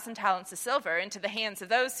 10,000 talents of silver into the hands of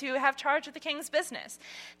those who have charge of the king's business,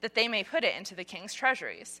 that they may put it into the king's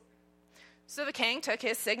treasuries. So the king took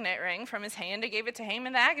his signet ring from his hand and gave it to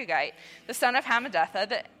Haman the Agagite, the son of Hammedatha,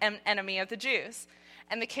 the enemy of the Jews.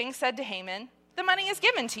 And the king said to Haman, the money is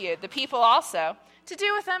given to you, the people also, to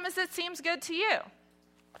do with them as it seems good to you.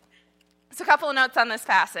 So a couple of notes on this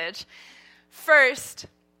passage. First,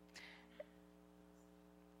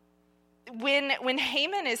 when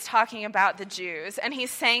Haman is talking about the Jews, and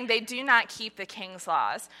he's saying they do not keep the king's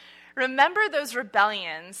laws, remember those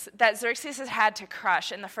rebellions that Xerxes has had to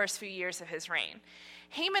crush in the first few years of his reign.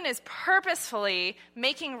 Haman is purposefully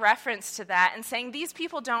making reference to that and saying, these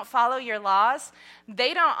people don't follow your laws,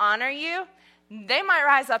 they don't honor you, they might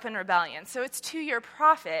rise up in rebellion. So it's to your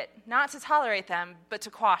profit not to tolerate them, but to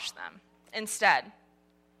quash them instead.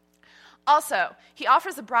 Also, he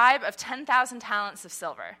offers a bribe of 10,000 talents of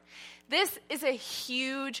silver. This is a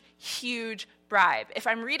huge, huge bribe. If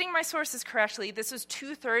I'm reading my sources correctly, this was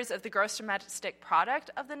 2/3 of the gross domestic product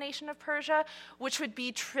of the nation of Persia, which would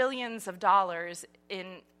be trillions of dollars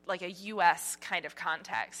in like a U.S. kind of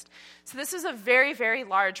context. So this is a very, very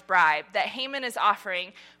large bribe that Haman is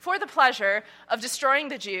offering for the pleasure of destroying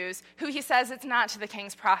the Jews, who he says it's not to the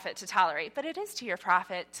king's profit to tolerate, but it is to your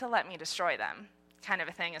profit to let me destroy them, kind of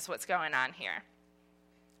a thing is what's going on here.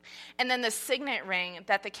 And then the signet ring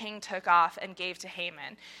that the king took off and gave to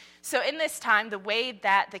Haman. So in this time, the way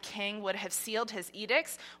that the king would have sealed his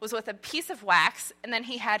edicts was with a piece of wax, and then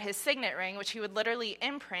he had his signet ring, which he would literally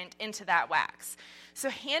imprint into that wax. So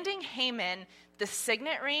handing Haman the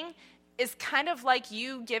signet ring is kind of like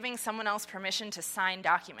you giving someone else permission to sign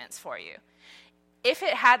documents for you. If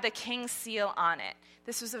it had the king's seal on it,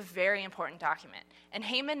 this was a very important document. And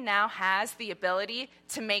Haman now has the ability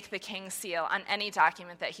to make the king's seal on any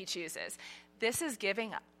document that he chooses. This is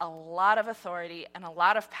giving a lot of authority and a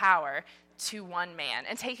lot of power to one man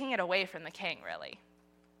and taking it away from the king, really.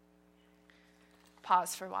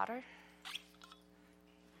 Pause for water.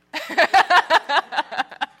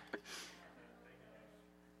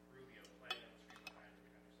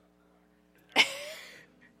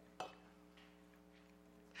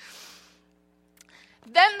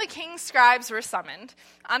 Then the king's scribes were summoned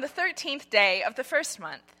on the 13th day of the first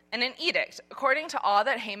month, and an edict, according to all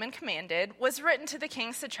that Haman commanded, was written to the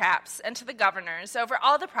king's satraps and to the governors over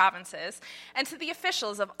all the provinces and to the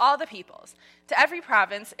officials of all the peoples, to every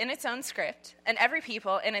province in its own script and every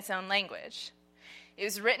people in its own language. It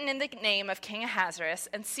was written in the name of King Ahasuerus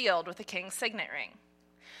and sealed with the king's signet ring.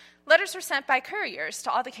 Letters were sent by couriers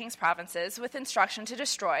to all the king's provinces with instruction to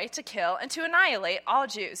destroy, to kill, and to annihilate all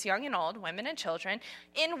Jews, young and old, women and children,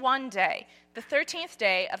 in one day, the 13th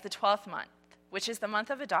day of the 12th month, which is the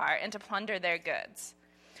month of Adar, and to plunder their goods.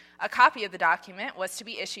 A copy of the document was to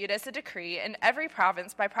be issued as a decree in every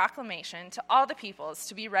province by proclamation to all the peoples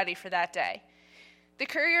to be ready for that day. The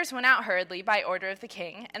couriers went out hurriedly by order of the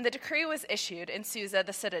king, and the decree was issued in Susa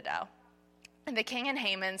the citadel. And the king and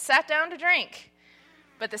Haman sat down to drink.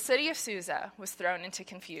 But the city of Susa was thrown into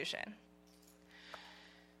confusion.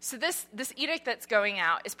 So this edict that's going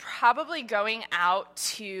out is probably going out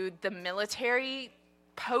to the military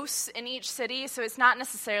posts in each city, so it's not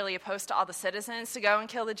necessarily a post to all the citizens to go and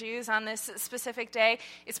kill the Jews on this specific day.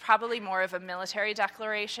 It's probably more of a military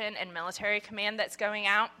declaration and military command that's going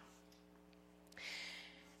out.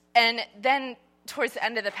 And then towards the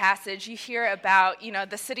end of the passage, you hear about,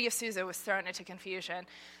 the city of Susa was thrown into confusion,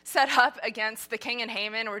 set up against the king and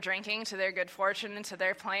Haman were drinking to their good fortune and to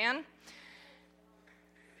their plan.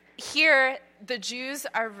 Here, the Jews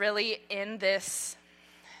are really in this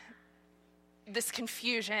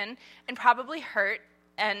confusion and probably hurt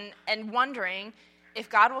and wondering if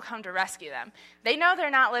God will come to rescue them. They know they're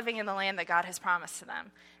not living in the land that God has promised to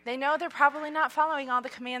them. They know they're probably not following all the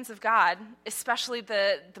commands of God, especially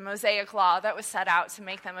the Mosaic law that was set out to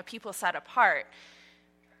make them a people set apart.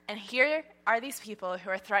 And here are these people who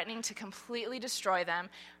are threatening to completely destroy them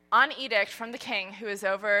on edict from the king who is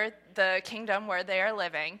over the kingdom where they are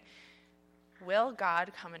living. Will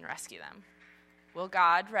God come and rescue them? Will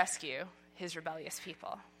God rescue his rebellious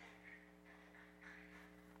people?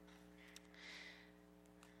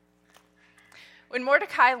 When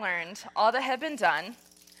Mordecai learned all that had been done,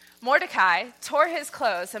 Mordecai tore his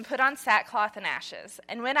clothes and put on sackcloth and ashes,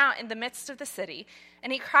 and went out in the midst of the city,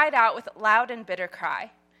 and he cried out with a loud and bitter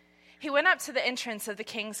cry. He went up to the entrance of the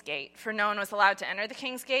king's gate, for no one was allowed to enter the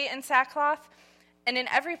king's gate in sackcloth. And in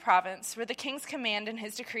every province where the king's command and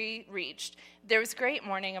his decree reached, there was great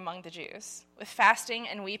mourning among the Jews, with fasting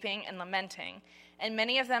and weeping and lamenting, and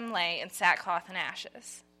many of them lay in sackcloth and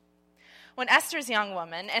ashes. When Esther's young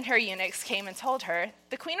woman and her eunuchs came and told her,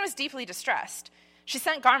 the queen was deeply distressed. She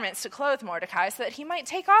sent garments to clothe Mordecai so that he might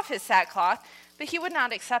take off his sackcloth, but he would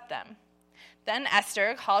not accept them. Then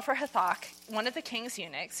Esther called for Hathach, one of the king's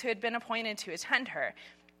eunuchs who had been appointed to attend her,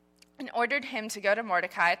 and ordered him to go to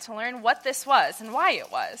Mordecai to learn what this was and why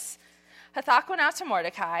it was. Hathach went out to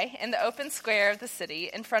Mordecai in the open square of the city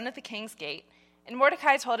in front of the king's gate, and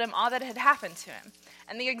Mordecai told him all that had happened to him,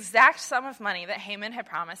 and the exact sum of money that Haman had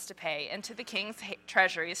promised to pay into the king's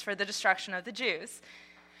treasuries for the destruction of the Jews.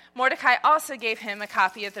 Mordecai also gave him a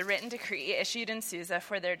copy of the written decree issued in Susa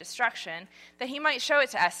for their destruction, that he might show it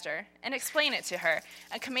to Esther and explain it to her,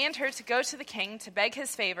 and command her to go to the king to beg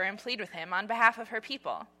his favor and plead with him on behalf of her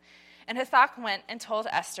people. And Hathach went and told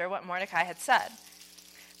Esther what Mordecai had said.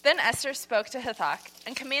 Then Esther spoke to Hathach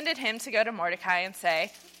and commanded him to go to Mordecai and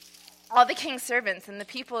say, all the king's servants and the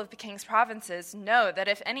people of the king's provinces know that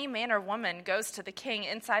if any man or woman goes to the king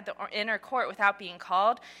inside the inner court without being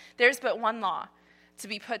called, there is but one law, to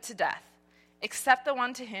be put to death, except the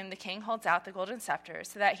one to whom the king holds out the golden scepter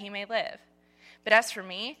so that he may live. But as for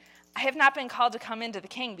me, I have not been called to come into the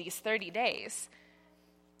king these 30 days.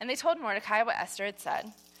 And they told Mordecai what Esther had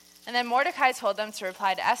said. And then Mordecai told them to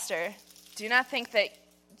reply to Esther, Do not think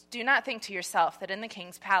to yourself that in the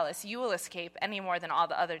king's palace you will escape any more than all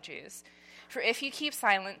the other Jews. For if you keep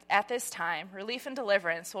silent at this time, relief and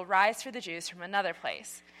deliverance will rise for the Jews from another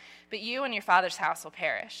place, but you and your father's house will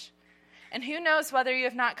perish. And who knows whether you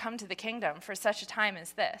have not come to the kingdom for such a time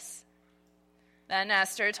as this? Then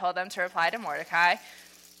Esther told them to reply to Mordecai,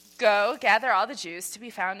 Go, gather all the Jews to be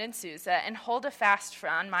found in Susa, and hold a fast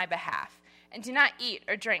on my behalf, and do not eat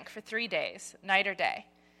or drink for 3 days, night or day.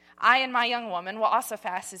 I and my young woman will also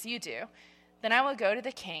fast as you do. Then I will go to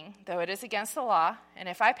the king, though it is against the law, and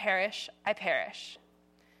if I perish, I perish.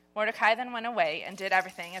 Mordecai then went away and did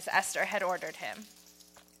everything as Esther had ordered him.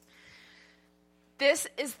 This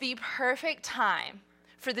is the perfect time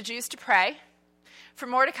for the Jews to pray, for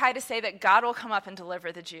Mordecai to say that God will come up and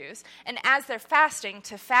deliver the Jews, and as they're fasting,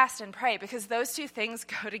 to fast and pray, because those two things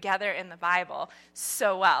go together in the Bible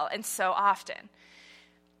so well and so often.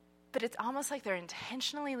 But it's almost like they're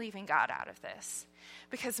intentionally leaving God out of this,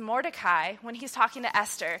 because Mordecai, when he's talking to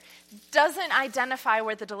Esther, doesn't identify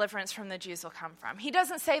where the deliverance from the Jews will come from. He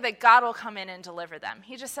doesn't say that God will come in and deliver them.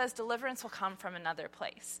 He just says deliverance will come from another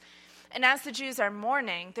place. And as the Jews are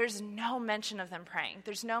mourning, there's no mention of them praying.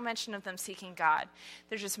 There's no mention of them seeking God.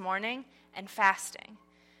 They're just mourning and fasting.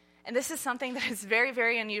 And this is something that is very,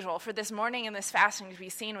 very unusual for this mourning and this fasting to be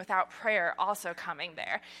seen without prayer also coming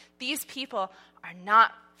there. These people are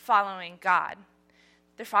not following God.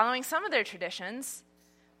 They're following some of their traditions,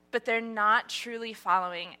 but they're not truly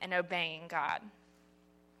following and obeying God.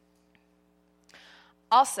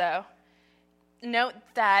 Also, note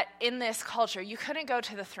that in this culture, you couldn't go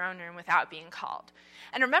to the throne room without being called.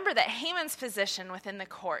 And remember that Haman's position within the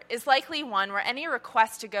court is likely one where any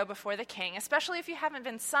request to go before the king, especially if you haven't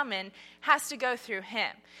been summoned, has to go through him.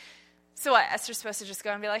 So what, Esther's supposed to just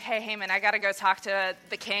go and be like, hey, Haman, I got to go talk to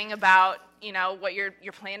the king about, what your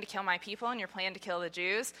plan to kill my people and your plan to kill the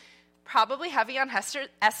Jews? probably heavy on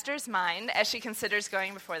Esther's mind as she considers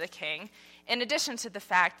going before the king, in addition to the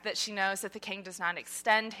fact that she knows that the king does not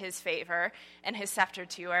extend his favor and his scepter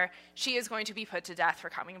to her. She is going to be put to death for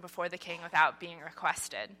coming before the king without being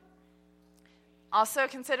requested. Also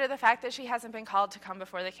consider the fact that she hasn't been called to come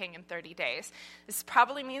before the king in 30 days. This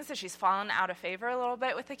probably means that she's fallen out of favor a little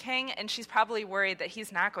bit with the king, and she's probably worried that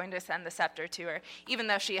he's not going to send the scepter to her, even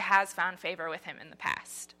though she has found favor with him in the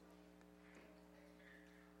past.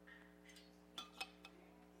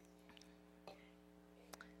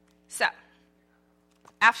 So,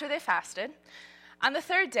 after they fasted, on the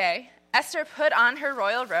third day, Esther put on her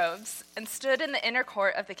royal robes and stood in the inner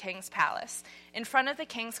court of the king's palace, in front of the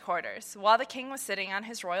king's quarters, while the king was sitting on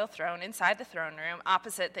his royal throne inside the throne room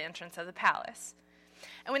opposite the entrance of the palace.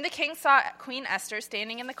 And when the king saw Queen Esther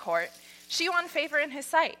standing in the court, she won favor in his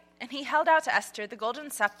sight, and he held out to Esther the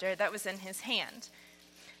golden scepter that was in his hand.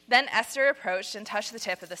 Then Esther approached and touched the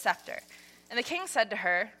tip of the scepter. And the king said to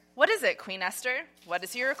her, "What is it, Queen Esther? What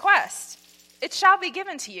is your request?" "It shall be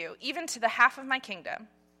given to you, even to the half of my kingdom."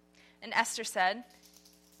 And Esther said,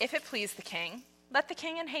 "If it please the king, let the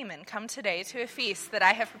king and Haman come today to a feast that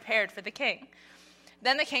I have prepared for the king."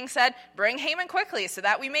 Then the king said, "Bring Haman quickly, so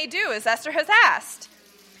that we may do as Esther has asked."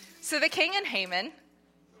 So the king and Haman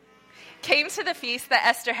came to the feast that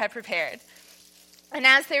Esther had prepared. And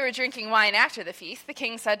as they were drinking wine after the feast, the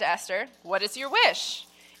king said to Esther, "What is your wish?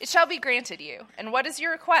 It shall be granted you. And what is your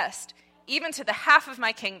request? Even to the half of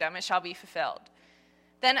my kingdom it shall be fulfilled."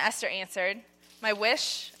 Then Esther answered, "My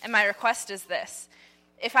wish and my request is this.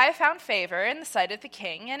 If I have found favor in the sight of the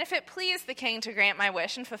king, and if it please the king to grant my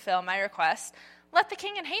wish and fulfill my request, let the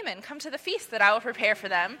king and Haman come to the feast that I will prepare for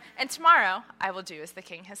them, and tomorrow I will do as the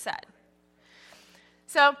king has said."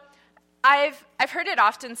 So I've heard it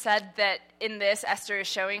often said that in this, Esther is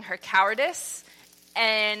showing her cowardice,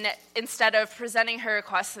 and instead of presenting her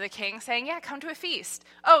request to the king, saying, "Yeah, come to a feast.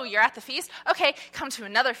 Oh, you're at the feast? Okay, come to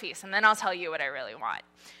another feast, and then I'll tell you what I really want."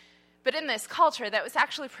 But in this culture, that was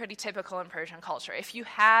actually pretty typical in Persian culture. If you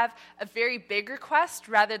have a very big request,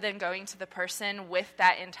 rather than going to the person with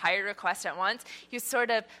that entire request at once, you sort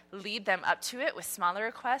of lead them up to it with smaller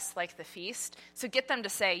requests, like the feast. So get them to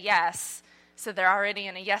say yes, so they're already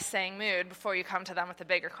in a yes-saying mood before you come to them with a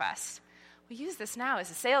big request. We use this now as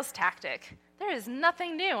a sales tactic. There is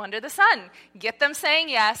nothing new under the sun. Get them saying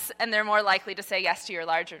yes, and they're more likely to say yes to your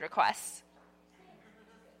larger requests.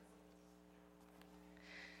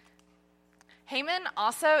 Haman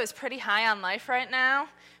also is pretty high on life right now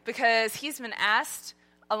because he's been asked,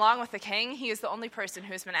 along with the king, he is the only person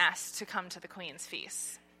who's been asked to come to the queen's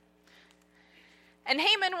feast. And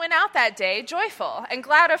Haman went out that day joyful and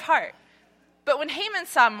glad of heart. But when Haman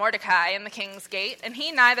saw Mordecai in the king's gate, and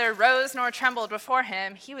he neither rose nor trembled before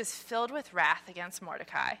him, he was filled with wrath against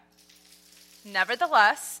Mordecai.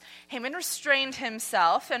 Nevertheless, Haman restrained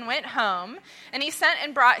himself and went home, and he sent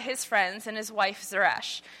and brought his friends and his wife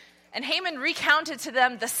Zeresh. And Haman recounted to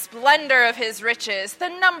them the splendor of his riches, the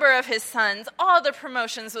number of his sons, all the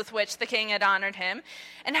promotions with which the king had honored him,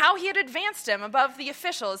 and how he had advanced him above the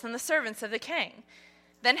officials and the servants of the king.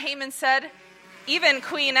 Then Haman said, "Even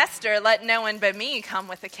Queen Esther let no one but me come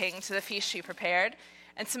with the king to the feast she prepared,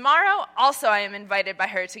 and tomorrow also I am invited by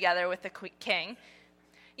her together with the king.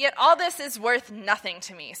 Yet all this is worth nothing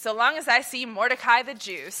to me, so long as I see Mordecai the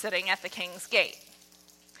Jew sitting at the king's gate."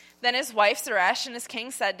 Then his wife Zeresh and his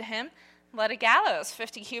king said to him, "Let a gallows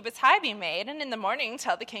 50 cubits high be made, and in the morning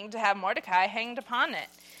tell the king to have Mordecai hanged upon it.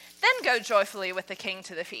 Then go joyfully with the king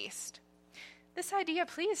to the feast." This idea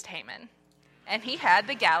pleased Haman, and he had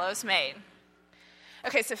the gallows made.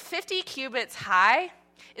 Okay, so 50 cubits high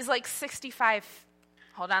is like 65,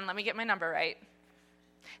 hold on, let me get my number right.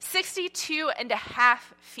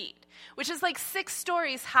 62.5 feet, which is like 6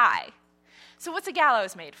 stories high. So what's a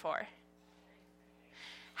gallows made for?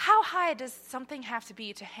 How high does something have to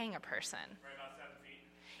be to hang a person? Right about 7 feet.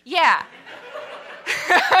 Yeah.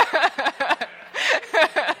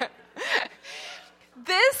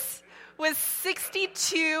 This was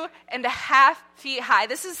 62.5 feet high.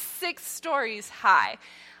 This is 6 stories high.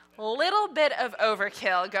 Little bit of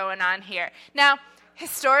overkill going on here. Now,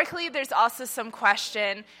 historically, there's also some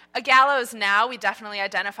question. A gallows now, we definitely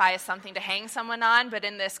identify as something to hang someone on, but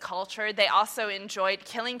in this culture, they also enjoyed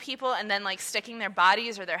killing people and then sticking their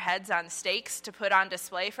bodies or their heads on stakes to put on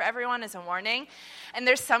display for everyone as a warning. And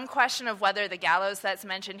there's some question of whether the gallows that's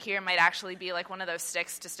mentioned here might actually be like one of those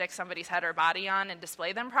sticks to stick somebody's head or body on and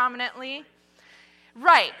display them prominently.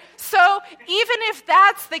 Right. So even if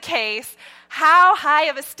that's the case, how high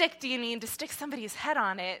of a stick do you need to stick somebody's head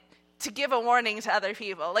on it to give a warning to other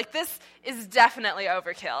people? This is definitely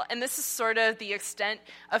overkill. And this is sort of the extent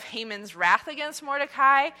of Haman's wrath against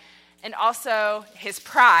Mordecai. and also his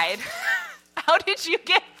pride. How did you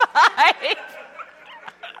get 5?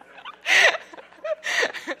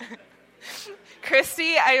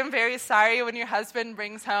 Christy, I am very sorry when your husband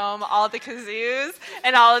brings home all the kazoos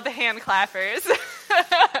and all of the hand clappers.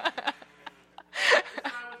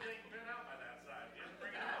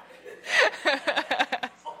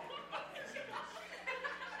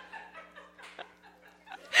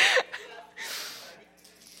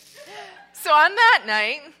 So on that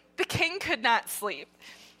night, the king could not sleep,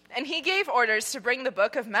 and he gave orders to bring the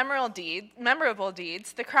book of memorable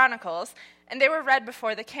deeds, the Chronicles, and they were read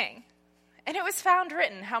before the king. And it was found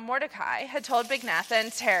written how Mordecai had told Bigthan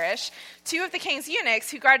and Teresh, 2 of the king's eunuchs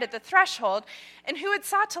who guarded the threshold, and who had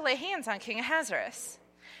sought to lay hands on King Ahasuerus.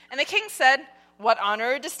 And the king said, "What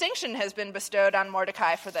honor or distinction has been bestowed on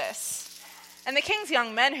Mordecai for this?" And the king's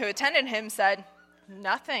young men who attended him said,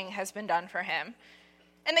 "Nothing has been done for him."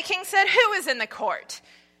 And the king said, "Who is in the court?"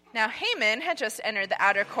 Now Haman had just entered the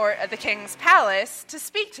outer court of the king's palace to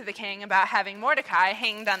speak to the king about having Mordecai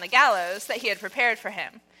hanged on the gallows that he had prepared for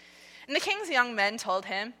him. And the king's young men told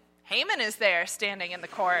him, "Haman is there, standing in the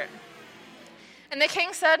court." And the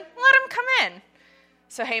king said, "Let him come in."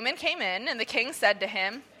 So Haman came in, and the king said to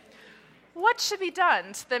him, "What should be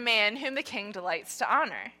done to the man whom the king delights to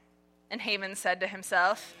honor?" And Haman said to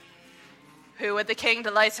himself, "Who would the king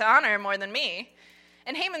delight to honor more than me?"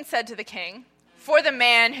 And Haman said to the king, "For the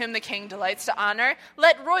man whom the king delights to honor,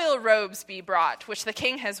 let royal robes be brought, which the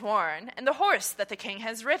king has worn, and the horse that the king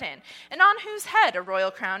has ridden, and on whose head a royal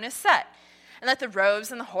crown is set. And let the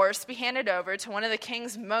robes and the horse be handed over to one of the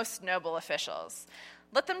king's most noble officials.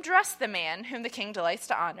 Let them dress the man whom the king delights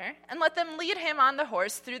to honor, and let them lead him on the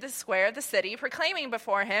horse through the square of the city, proclaiming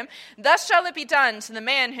before him, 'Thus shall it be done to the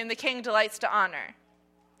man whom the king delights to honor.'"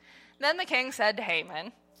 Then the king said to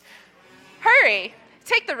Haman, "Hurry!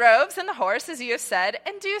 Take the robes and the horse, as you have said,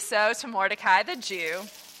 and do so to Mordecai the Jew,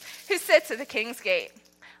 who sits at the king's gate.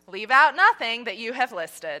 Leave out nothing that you have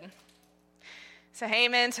listed." So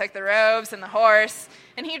Haman took the robes and the horse,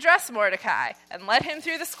 and he dressed Mordecai, and led him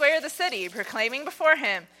through the square of the city, proclaiming before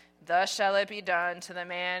him, "Thus shall it be done to the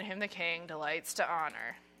man whom the king delights to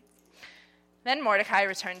honor." Then Mordecai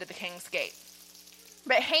returned to the king's gate.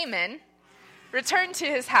 But Haman returned to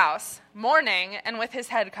his house, mourning and with his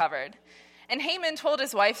head covered. And Haman told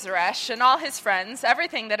his wife Zeresh and all his friends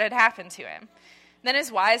everything that had happened to him. Then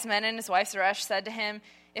his wise men and his wife Zeresh said to him,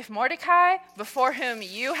 "If Mordecai, before whom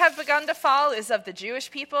you have begun to fall, is of the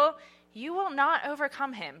Jewish people, you will not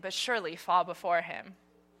overcome him, but surely fall before him."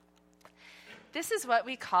 This is what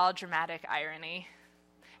we call dramatic irony.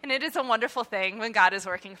 And it is a wonderful thing when God is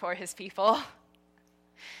working for his people.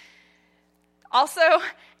 Also,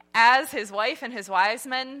 as his wife and his wise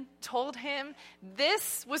men told him,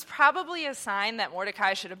 this was probably a sign that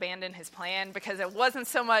Mordecai should abandon his plan, because it wasn't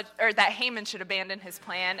so much, or that Haman should abandon his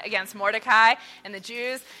plan against Mordecai and the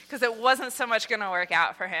Jews, because it wasn't so much going to work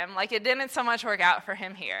out for him. Like, it didn't so much work out for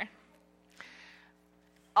him here.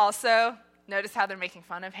 Also, notice how they're making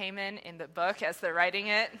fun of Haman in the book as they're writing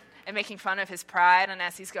it, and making fun of his pride, and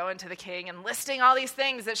as he's going to the king and listing all these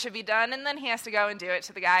things that should be done, and then he has to go and do it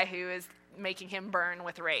to the guy who is making him burn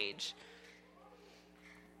with rage.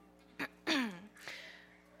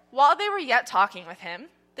 While they were yet talking with him,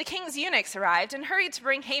 the king's eunuchs arrived and hurried to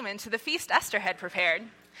bring Haman to the feast Esther had prepared.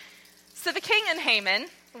 So the king and Haman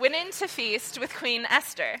went in to feast with Queen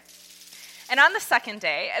Esther. And on the second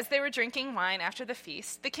day, as they were drinking wine after the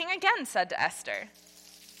feast, the king again said to Esther,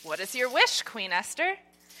 "What is your wish, Queen Esther?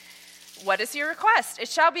 What is your request? It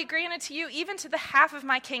shall be granted to you, even to the half of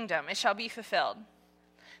my kingdom. It shall be fulfilled."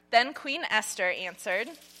 Then Queen Esther answered,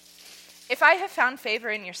 "If I have found favor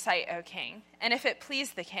in your sight, O king, and if it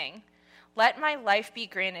please the king, let my life be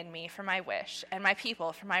granted me for my wish, and my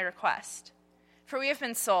people for my request. For we have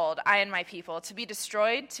been sold, I and my people, to be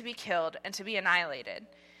destroyed, to be killed, and to be annihilated.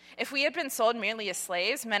 If we had been sold merely as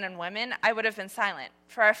slaves, men and women, I would have been silent,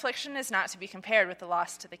 for our affliction is not to be compared with the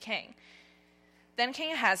loss to the king." Then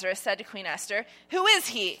King Ahasuerus said to Queen Esther, "Who is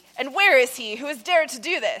he, and where is he who has dared to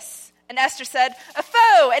do this?" And Esther said, "A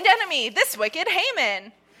foe and enemy, this wicked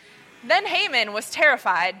Haman." Then Haman was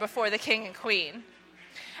terrified before the king and queen.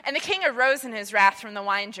 And the king arose in his wrath from the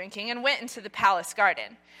wine drinking and went into the palace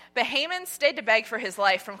garden. But Haman stayed to beg for his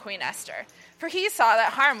life from Queen Esther, for he saw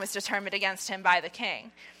that harm was determined against him by the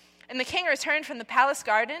king. And the king returned from the palace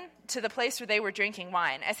garden to the place where they were drinking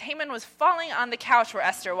wine, as Haman was falling on the couch where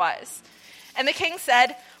Esther was. And the king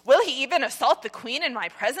said, "Will he even assault the queen in my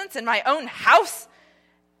presence, in my own house?"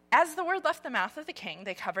 As the word left the mouth of the king,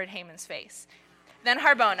 they covered Haman's face. Then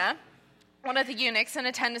Harbona, one of the eunuchs in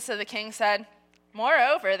attendance of the king, said,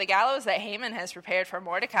 Moreover, the gallows that Haman has prepared for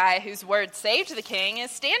Mordecai, whose word saved the king,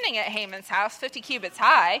 is standing at Haman's house 50 cubits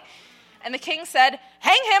high. And the king said,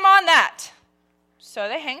 hang him on that. So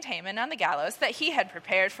they hanged Haman on the gallows that he had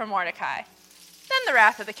prepared for Mordecai. Then the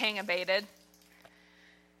wrath of the king abated.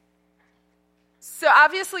 So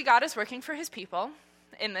obviously God is working for his people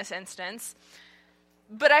in this instance.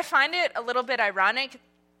 But I find it a little bit ironic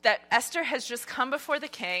that Esther has just come before the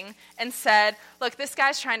king and said, look, this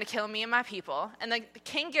guy's trying to kill me and my people. And the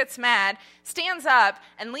king gets mad, stands up,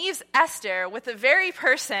 and leaves Esther with the very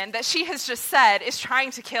person that she has just said is trying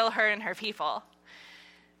to kill her and her people.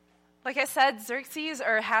 Like I said, Xerxes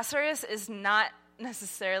or Ahasuerus is not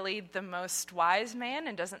necessarily the most wise man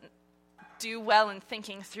and doesn't do well in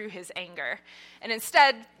thinking through his anger, and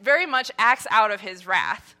instead very much acts out of his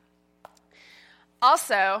wrath.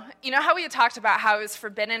 Also, you know how we had talked about how it was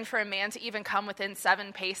forbidden for a man to even come within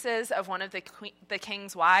 7 paces of one of the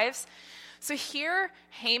king's wives? So here,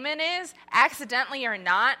 Haman is, accidentally or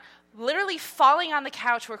not, literally falling on the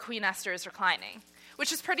couch where Queen Esther is reclining,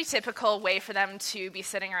 which is pretty typical way for them to be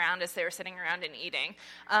sitting around as they were sitting around and eating.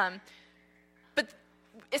 But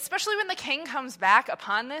especially when the king comes back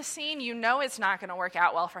upon this scene, you know it's not going to work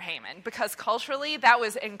out well for Haman, because culturally that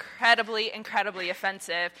was incredibly, incredibly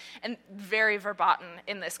offensive and very verboten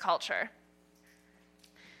in this culture.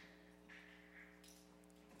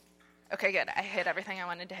 Okay, good. I hit everything I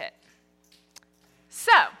wanted to hit.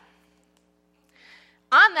 So,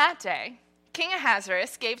 on that day, King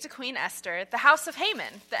Ahasuerus gave to Queen Esther the house of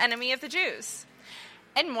Haman, the enemy of the Jews.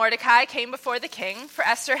 And Mordecai came before the king, for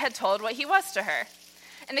Esther had told what he was to her.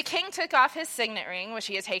 And the king took off his signet ring, which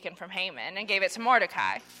he had taken from Haman, and gave it to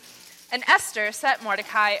Mordecai. And Esther set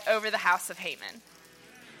Mordecai over the house of Haman.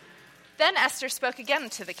 Then Esther spoke again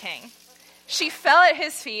to the king. She fell at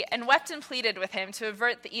his feet and wept and pleaded with him to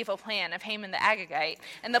avert the evil plan of Haman the Agagite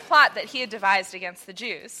and the plot that he had devised against the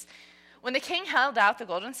Jews. When the king held out the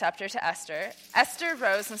golden scepter to Esther, Esther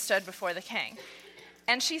rose and stood before the king.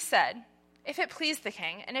 And she said, if it please the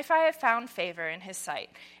king, and if I have found favor in his sight,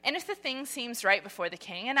 and if the thing seems right before the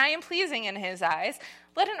king, and I am pleasing in his eyes,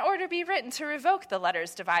 let an order be written to revoke the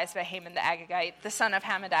letters devised by Haman the Agagite, the son of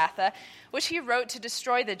Hammedatha, which he wrote to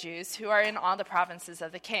destroy the Jews who are in all the provinces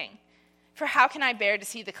of the king. For how can I bear to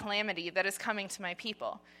see the calamity that is coming to my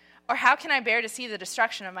people? Or how can I bear to see the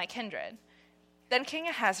destruction of my kindred? Then King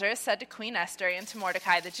Ahasuerus said to Queen Esther and to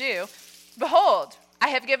Mordecai the Jew, behold, I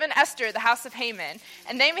have given Esther the house of Haman,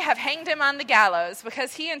 and they may have hanged him on the gallows,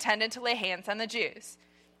 because he intended to lay hands on the Jews.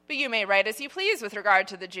 But you may write as you please with regard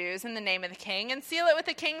to the Jews in the name of the king, and seal it with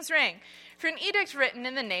the king's ring. For an edict written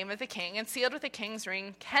in the name of the king and sealed with the king's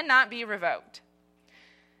ring cannot be revoked.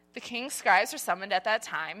 The king's scribes were summoned at that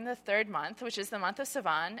time, the 3rd month, which is the month of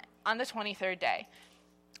Sivan, on the 23rd day.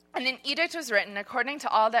 And an edict was written according to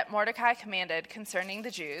all that Mordecai commanded concerning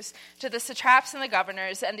the Jews, to the satraps and the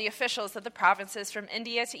governors and the officials of the provinces from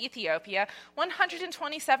India to Ethiopia,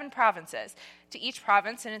 127 provinces, to each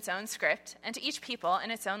province in its own script, and to each people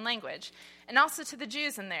in its own language, and also to the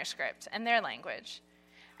Jews in their script and their language.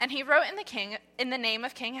 And he wrote in the name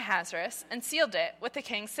of King Ahasuerus, and sealed it with the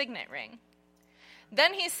king's signet ring.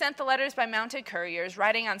 Then he sent the letters by mounted couriers,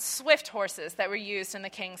 riding on swift horses that were used in the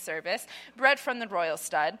king's service, bred from the royal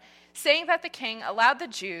stud, saying that the king allowed the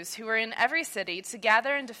Jews who were in every city to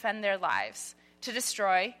gather and defend their lives, to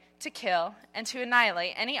destroy, to kill, and to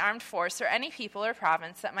annihilate any armed force or any people or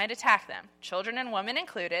province that might attack them, children and women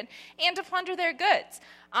included, and to plunder their goods,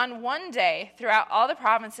 on one day throughout all the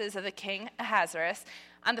provinces of the king Ahasuerus,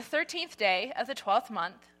 on the 13th day of the 12th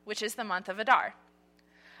month, which is the month of Adar.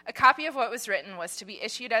 A copy of what was written was to be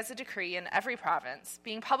issued as a decree in every province,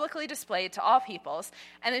 being publicly displayed to all peoples,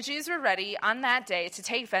 and the Jews were ready on that day to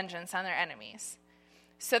take vengeance on their enemies.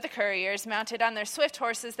 So the couriers, mounted on their swift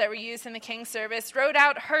horses that were used in the king's service, rode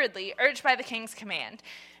out hurriedly, urged by the king's command,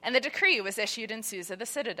 and the decree was issued in Susa the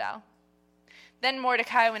citadel. Then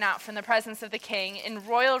Mordecai went out from the presence of the king in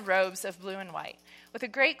royal robes of blue and white, with a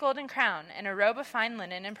great golden crown and a robe of fine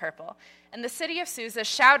linen and purple, and the city of Susa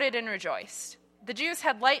shouted and rejoiced. The Jews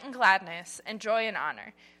had light and gladness and joy and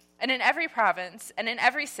honor. And in every province and in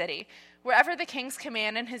every city, wherever the king's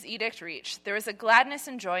command and his edict reached, there was a gladness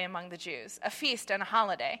and joy among the Jews, a feast and a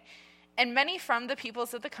holiday. And many from the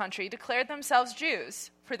peoples of the country declared themselves Jews,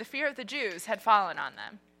 for the fear of the Jews had fallen on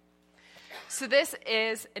them. So this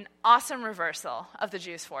is an awesome reversal of the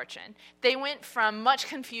Jews' fortune. They went from much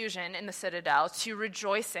confusion in the citadel to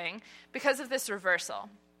rejoicing because of this reversal.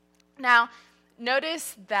 Now,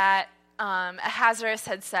 notice that Ahasuerus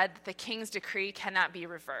had said that the king's decree cannot be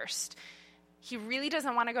reversed. He really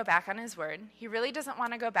doesn't want to go back on his word. He really doesn't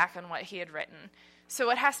want to go back on what he had written. So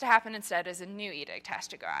what has to happen instead is a new edict has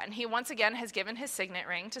to go out. And he once again has given his signet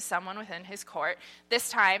ring to someone within his court. This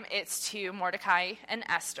time it's to Mordecai and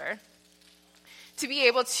Esther to be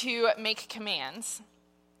able to make commands.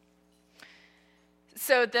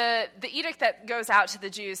 So the edict that goes out to the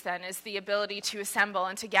Jews then is the ability to assemble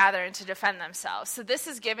and to gather and to defend themselves. So this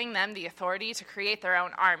is giving them the authority to create their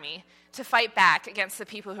own army, to fight back against the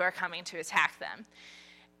people who are coming to attack them.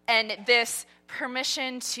 And this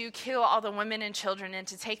permission to kill all the women and children and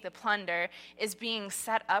to take the plunder is being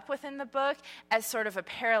set up within the book as sort of a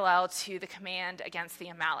parallel to the command against the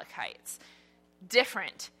Amalekites.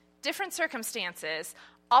 Different circumstances,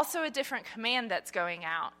 also a different command that's going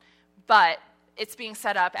out, but it's being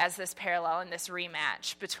set up as this parallel and this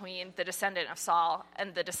rematch between the descendant of Saul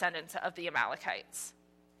and the descendants of the Amalekites.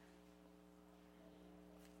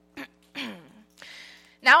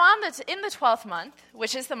 Now in the 12th month,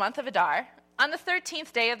 which is the month of Adar, on the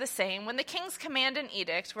 13th day of the same, when the king's command and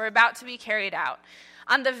edict were about to be carried out,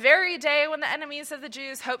 on the very day when the enemies of the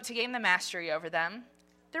Jews hoped to gain the mastery over them,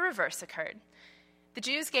 the reverse occurred. The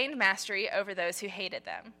Jews gained mastery over those who hated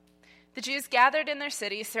them. The Jews gathered in their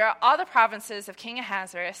cities throughout all the provinces of King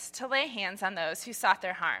Ahasuerus to lay hands on those who sought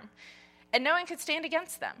their harm, and no one could stand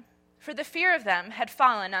against them, for the fear of them had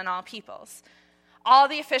fallen on all peoples. All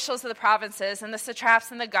the officials of the provinces and the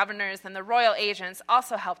satraps and the governors and the royal agents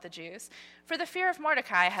also helped the Jews, for the fear of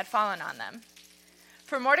Mordecai had fallen on them.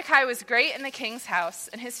 For Mordecai was great in the king's house,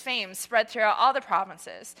 and his fame spread throughout all the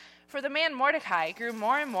provinces, for the man Mordecai grew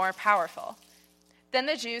more and more powerful. Then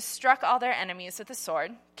the Jews struck all their enemies with the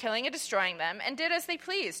sword, killing and destroying them, and did as they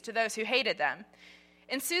pleased to those who hated them.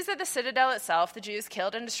 In Susa, the citadel itself, the Jews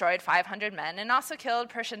killed and destroyed 500 men, and also killed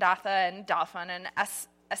Parshandatha and Dalphon and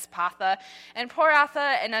Espatha, and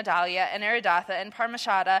Poratha, and Adalia, and Aridatha, and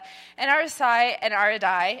Parmashada, and Arisai, and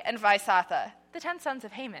Aridai, and Vaisatha, the 10 sons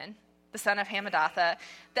of Haman, the son of Hammedatha,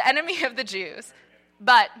 the enemy of the Jews.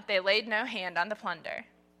 But they laid no hand on the plunder.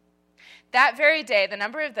 That very day, the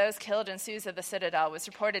number of those killed in Susa the citadel was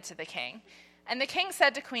reported to the king. And the king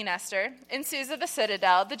said to Queen Esther, in Susa the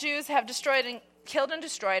citadel, the Jews have killed and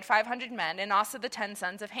destroyed 500 men, and also the 10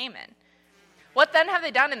 sons of Haman. What then have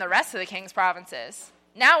they done in the rest of the king's provinces?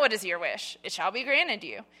 Now what is your wish? It shall be granted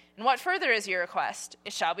you. And what further is your request?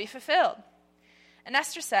 It shall be fulfilled. And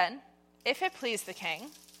Esther said, if it please the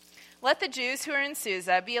king, let the Jews who are in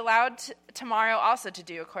Susa be allowed tomorrow also to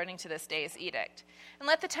do according to this day's edict. And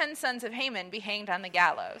let the 10 sons of Haman be hanged on the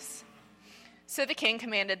gallows. So the king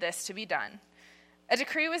commanded this to be done. A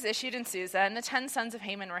decree was issued in Susa, and the 10 sons of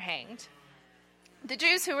Haman were hanged. The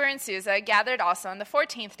Jews who were in Susa gathered also on the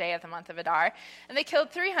 14th day of the month of Adar, and they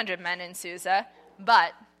killed 300 men in Susa,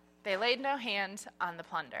 but they laid no hand on the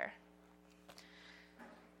plunder.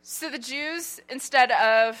 So the Jews, instead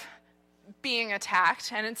of being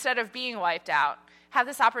attacked and instead of being wiped out, have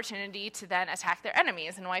this opportunity to then attack their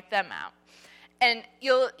enemies and wipe them out. And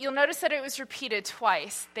you'll notice that it was repeated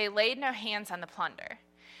twice. They laid no hands on the plunder.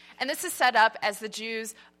 And this is set up as the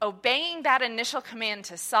Jews obeying that initial command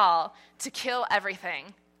to Saul to kill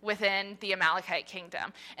everything within the Amalekite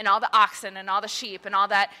kingdom, and all the oxen and all the sheep and all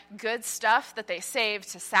that good stuff that they saved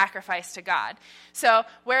to sacrifice to God. So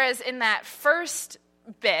whereas in that first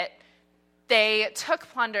bit, they took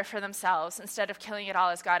plunder for themselves instead of killing it all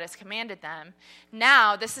as God has commanded them,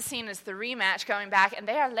 now this is seen as the rematch going back, and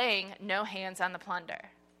they are laying no hands on the plunder.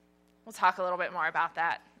 We'll talk a little bit more about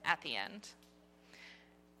that at the end.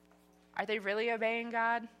 Are they really obeying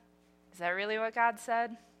God? Is that really what God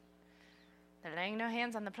said? They're laying no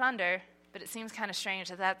hands on the plunder, but it seems kind of strange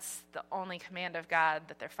that that's the only command of God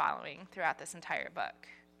that they're following throughout this entire book.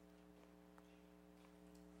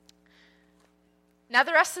 Now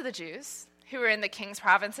the rest of the Jews who were in the king's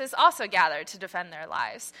provinces also gathered to defend their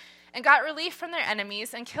lives and got relief from their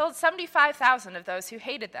enemies and killed 75,000 of those who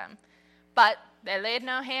hated them. But they laid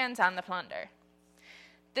no hands on the plunder.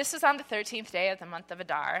 This was on the 13th day of the month of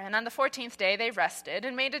Adar, and on the 14th day they rested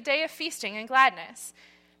and made a day of feasting and gladness.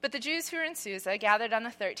 But the Jews who were in Susa gathered on the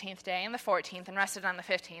 13th day and the 14th and rested on the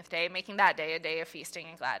 15th day, making that day a day of feasting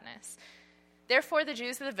and gladness. Therefore the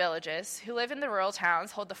Jews of the villages who live in the rural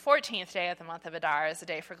towns hold the 14th day of the month of Adar as a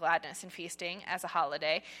day for gladness and feasting, as a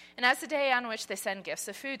holiday, and as a day on which they send gifts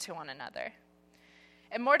of food to one another.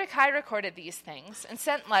 And Mordecai recorded these things and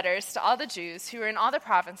sent letters to all the Jews who were in all the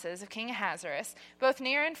provinces of King Ahasuerus, both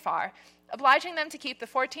near and far, obliging them to keep the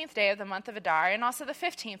 14th day of the month of Adar and also the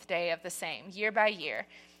 15th day of the same, year by year,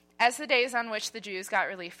 as the days on which the Jews got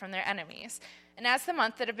relief from their enemies, and as the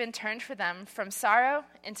month that had been turned for them from sorrow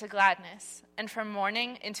into gladness, and from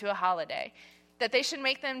mourning into a holiday, that they should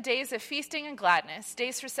make them days of feasting and gladness,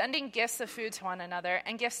 days for sending gifts of food to one another,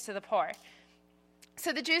 and gifts to the poor.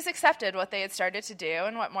 So the Jews accepted what they had started to do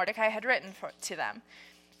and what Mordecai had written to them.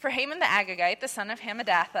 For Haman the Agagite, the son of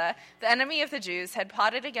Hammedatha, the enemy of the Jews, had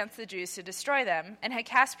plotted against the Jews to destroy them, and had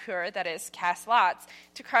cast pur, that is, cast lots,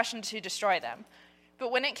 to crush and to destroy them.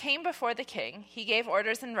 But when it came before the king, he gave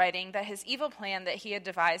orders in writing that his evil plan that he had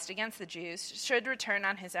devised against the Jews should return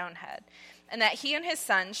on his own head, and that he and his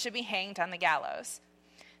sons should be hanged on the gallows.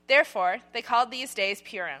 Therefore, they called these days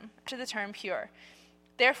Purim, after the term pure.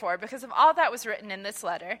 Therefore, because of all that was written in this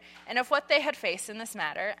letter, and of what they had faced in this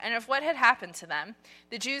matter, and of what had happened to them,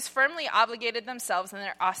 the Jews firmly obligated themselves and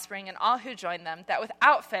their offspring and all who joined them, that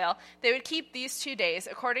without fail they would keep these 2 days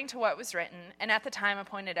according to what was written, and at the time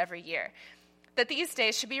appointed every year, that these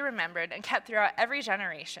days should be remembered and kept throughout every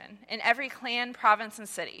generation, in every clan, province, and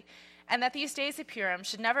city, and that these days of Purim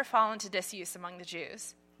should never fall into disuse among the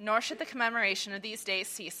Jews, nor should the commemoration of these days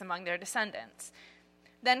cease among their descendants.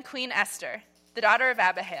 Then Queen Esther, the daughter of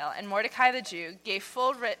Abihail, and Mordecai the Jew gave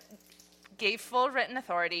full written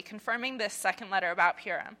authority, confirming this second letter about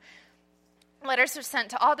Purim. Letters were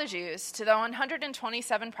sent to all the Jews, to the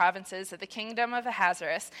 127 provinces of the kingdom of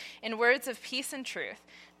Ahasuerus, in words of peace and truth,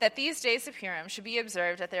 that these days of Purim should be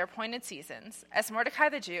observed at their appointed seasons, as Mordecai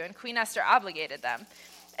the Jew and Queen Esther obligated them,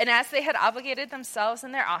 and as they had obligated themselves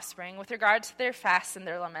and their offspring with regard to their fasts and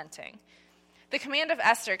their lamenting. The command of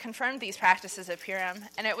Esther confirmed these practices of Purim,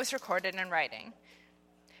 and it was recorded in writing.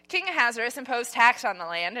 King Ahasuerus imposed tax on the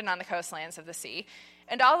land and on the coastlands of the sea,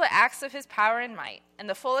 and all the acts of his power and might, and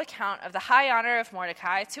the full account of the high honor of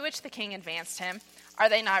Mordecai, to which the king advanced him, are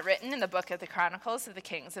they not written in the book of the Chronicles of the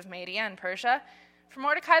kings of Media and Persia? For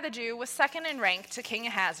Mordecai the Jew was second in rank to King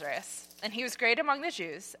Ahasuerus, and he was great among the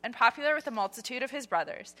Jews, and popular with the multitude of his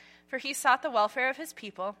brothers, for he sought the welfare of his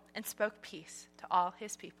people, and spoke peace to all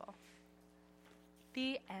his people.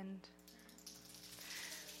 The end.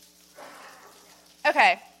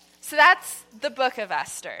 Okay, so that's the book of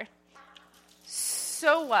Esther.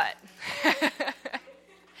 So what?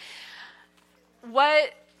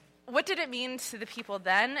 What did it mean to the people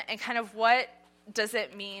then, and kind of what does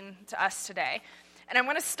it mean to us today? And I'm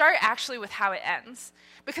going to start actually with how it ends,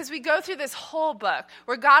 because we go through this whole book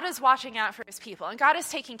where God is watching out for his people, and God is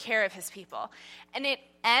taking care of his people. And it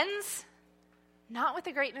ends not with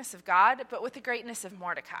the greatness of God, but with the greatness of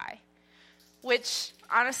Mordecai, which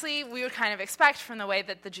honestly we would kind of expect from the way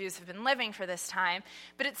that the Jews have been living for this time.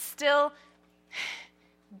 But it's still,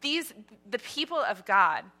 the people of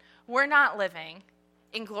God were not living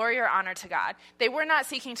in glory or honor to God. They were not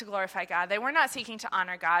seeking to glorify God. They were not seeking to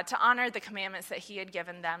honor God, to honor the commandments that he had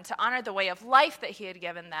given them, to honor the way of life that he had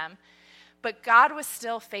given them. But God was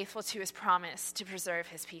still faithful to his promise to preserve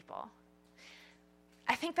his people.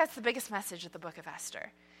 I think that's the biggest message of the book of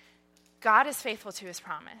Esther. God is faithful to his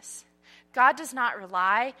promise. God does not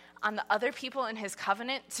rely on the other people in his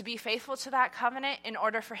covenant to be faithful to that covenant in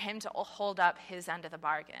order for him to hold up his end of the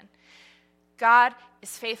bargain. God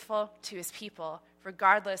is faithful to his people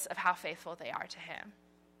regardless of how faithful they are to him.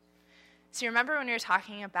 So you remember when we were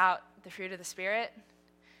talking about the fruit of the Spirit?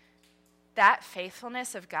 That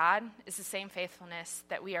faithfulness of God is the same faithfulness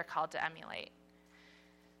that we are called to emulate.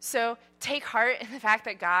 So take heart in the fact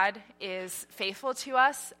that God is faithful to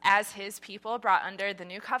us as his people brought under the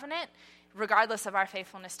new covenant, regardless of our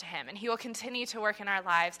faithfulness to him. And he will continue to work in our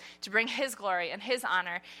lives to bring his glory and his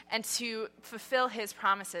honor and to fulfill his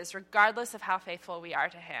promises, regardless of how faithful we are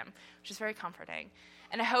to him, which is very comforting.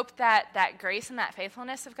 And I hope that that grace and that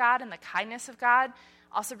faithfulness of God and the kindness of God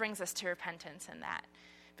also brings us to repentance in that.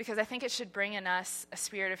 Because I think it should bring in us a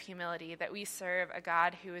spirit of humility that we serve a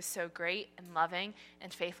God who is so great and loving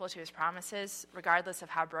and faithful to his promises, regardless of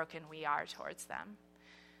how broken we are towards them.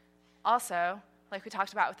 Also, like we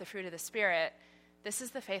talked about with the fruit of the Spirit, this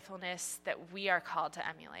is the faithfulness that we are called to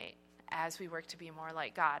emulate as we work to be more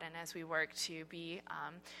like God and as we work to be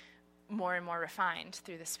more and more refined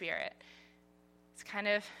through the Spirit. It's kind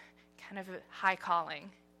of a high calling,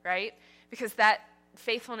 right? Because that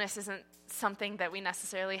faithfulness isn't something that we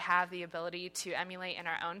necessarily have the ability to emulate in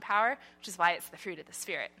our own power, which is why it's the fruit of the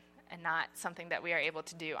Spirit and not something that we are able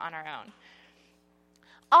to do on our own.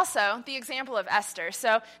 Also, the example of Esther.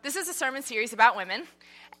 So this is a sermon series about women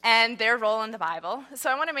and their role in the Bible. So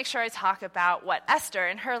I want to make sure I talk about what Esther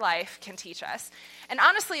in her life can teach us. And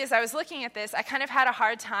honestly, as I was looking at this, I kind of had a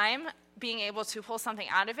hard time being able to pull something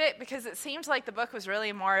out of it because it seemed like the book was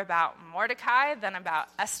really more about Mordecai than about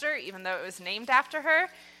Esther, even though it was named after her.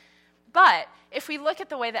 But if we look at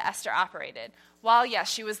the way that Esther operated, while,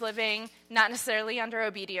 yes, she was living not necessarily under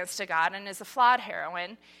obedience to God and is a flawed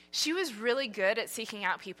heroine, she was really good at seeking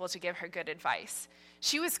out people to give her good advice.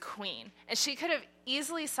 She was queen, and she could have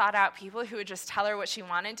easily sought out people who would just tell her what she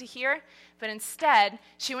wanted to hear, but instead,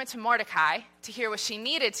 she went to Mordecai to hear what she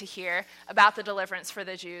needed to hear about the deliverance for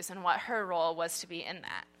the Jews and what her role was to be in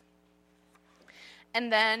that.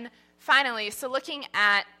 And then, finally, so looking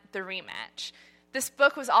at the rematch, this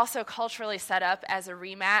book was also culturally set up as a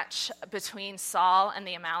rematch between Saul and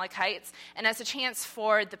the Amalekites, and as a chance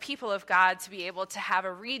for the people of God to be able to have a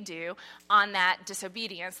redo on that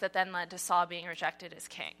disobedience that then led to Saul being rejected as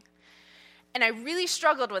king. And I really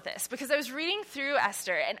struggled with this because I was reading through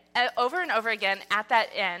Esther, and over again at that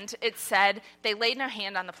end, it said, they laid no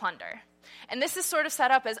hand on the plunder. And this is sort of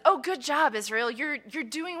set up as, oh, good job, Israel, you're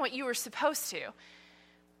doing what you were supposed to.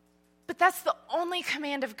 But that's the only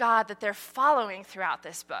command of God that they're following throughout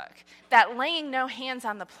this book, that laying no hands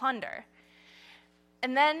on the plunder.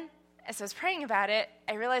 And then, as I was praying about it,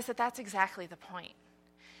 I realized that that's exactly the point.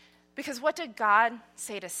 Because what did God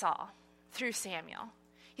say to Saul through Samuel?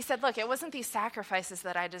 He said, look, it wasn't these sacrifices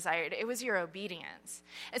that I desired, it was your obedience.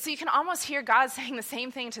 And so you can almost hear God saying the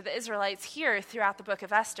same thing to the Israelites here throughout the book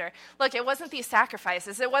of Esther. Look, it wasn't these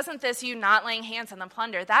sacrifices, it wasn't this you not laying hands on the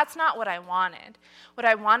plunder. That's not what I wanted. What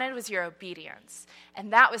I wanted was your obedience.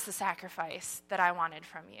 And that was the sacrifice that I wanted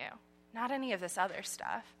from you, not any of this other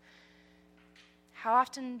stuff. How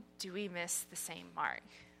often do we miss the same mark?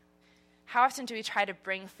 How often do we try to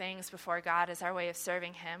bring things before God as our way of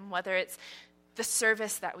serving him, whether it's the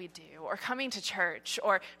service that we do, or coming to church,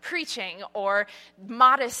 or preaching, or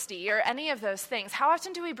modesty, or any of those things? How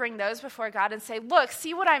often do we bring those before God and say, look,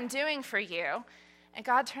 see what I'm doing for you? And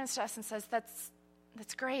God turns to us and says,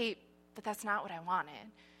 that's great, but that's not what I wanted.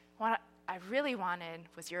 What I really wanted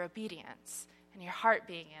was your obedience, and your heart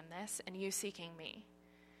being in this, and you seeking me.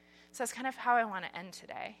 So that's kind of how I want to end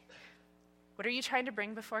today. What are you trying to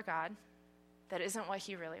bring before God that isn't what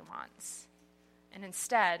he really wants? And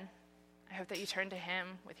instead, I hope that you turn to him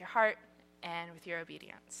with your heart and with your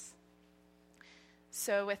obedience.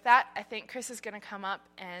 So with that, I think Chris is going to come up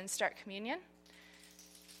and start communion.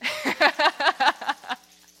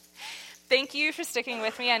 Thank you for sticking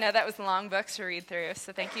with me. I know that was a long book to read through,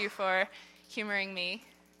 so thank you for humoring me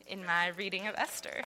in my reading of Esther.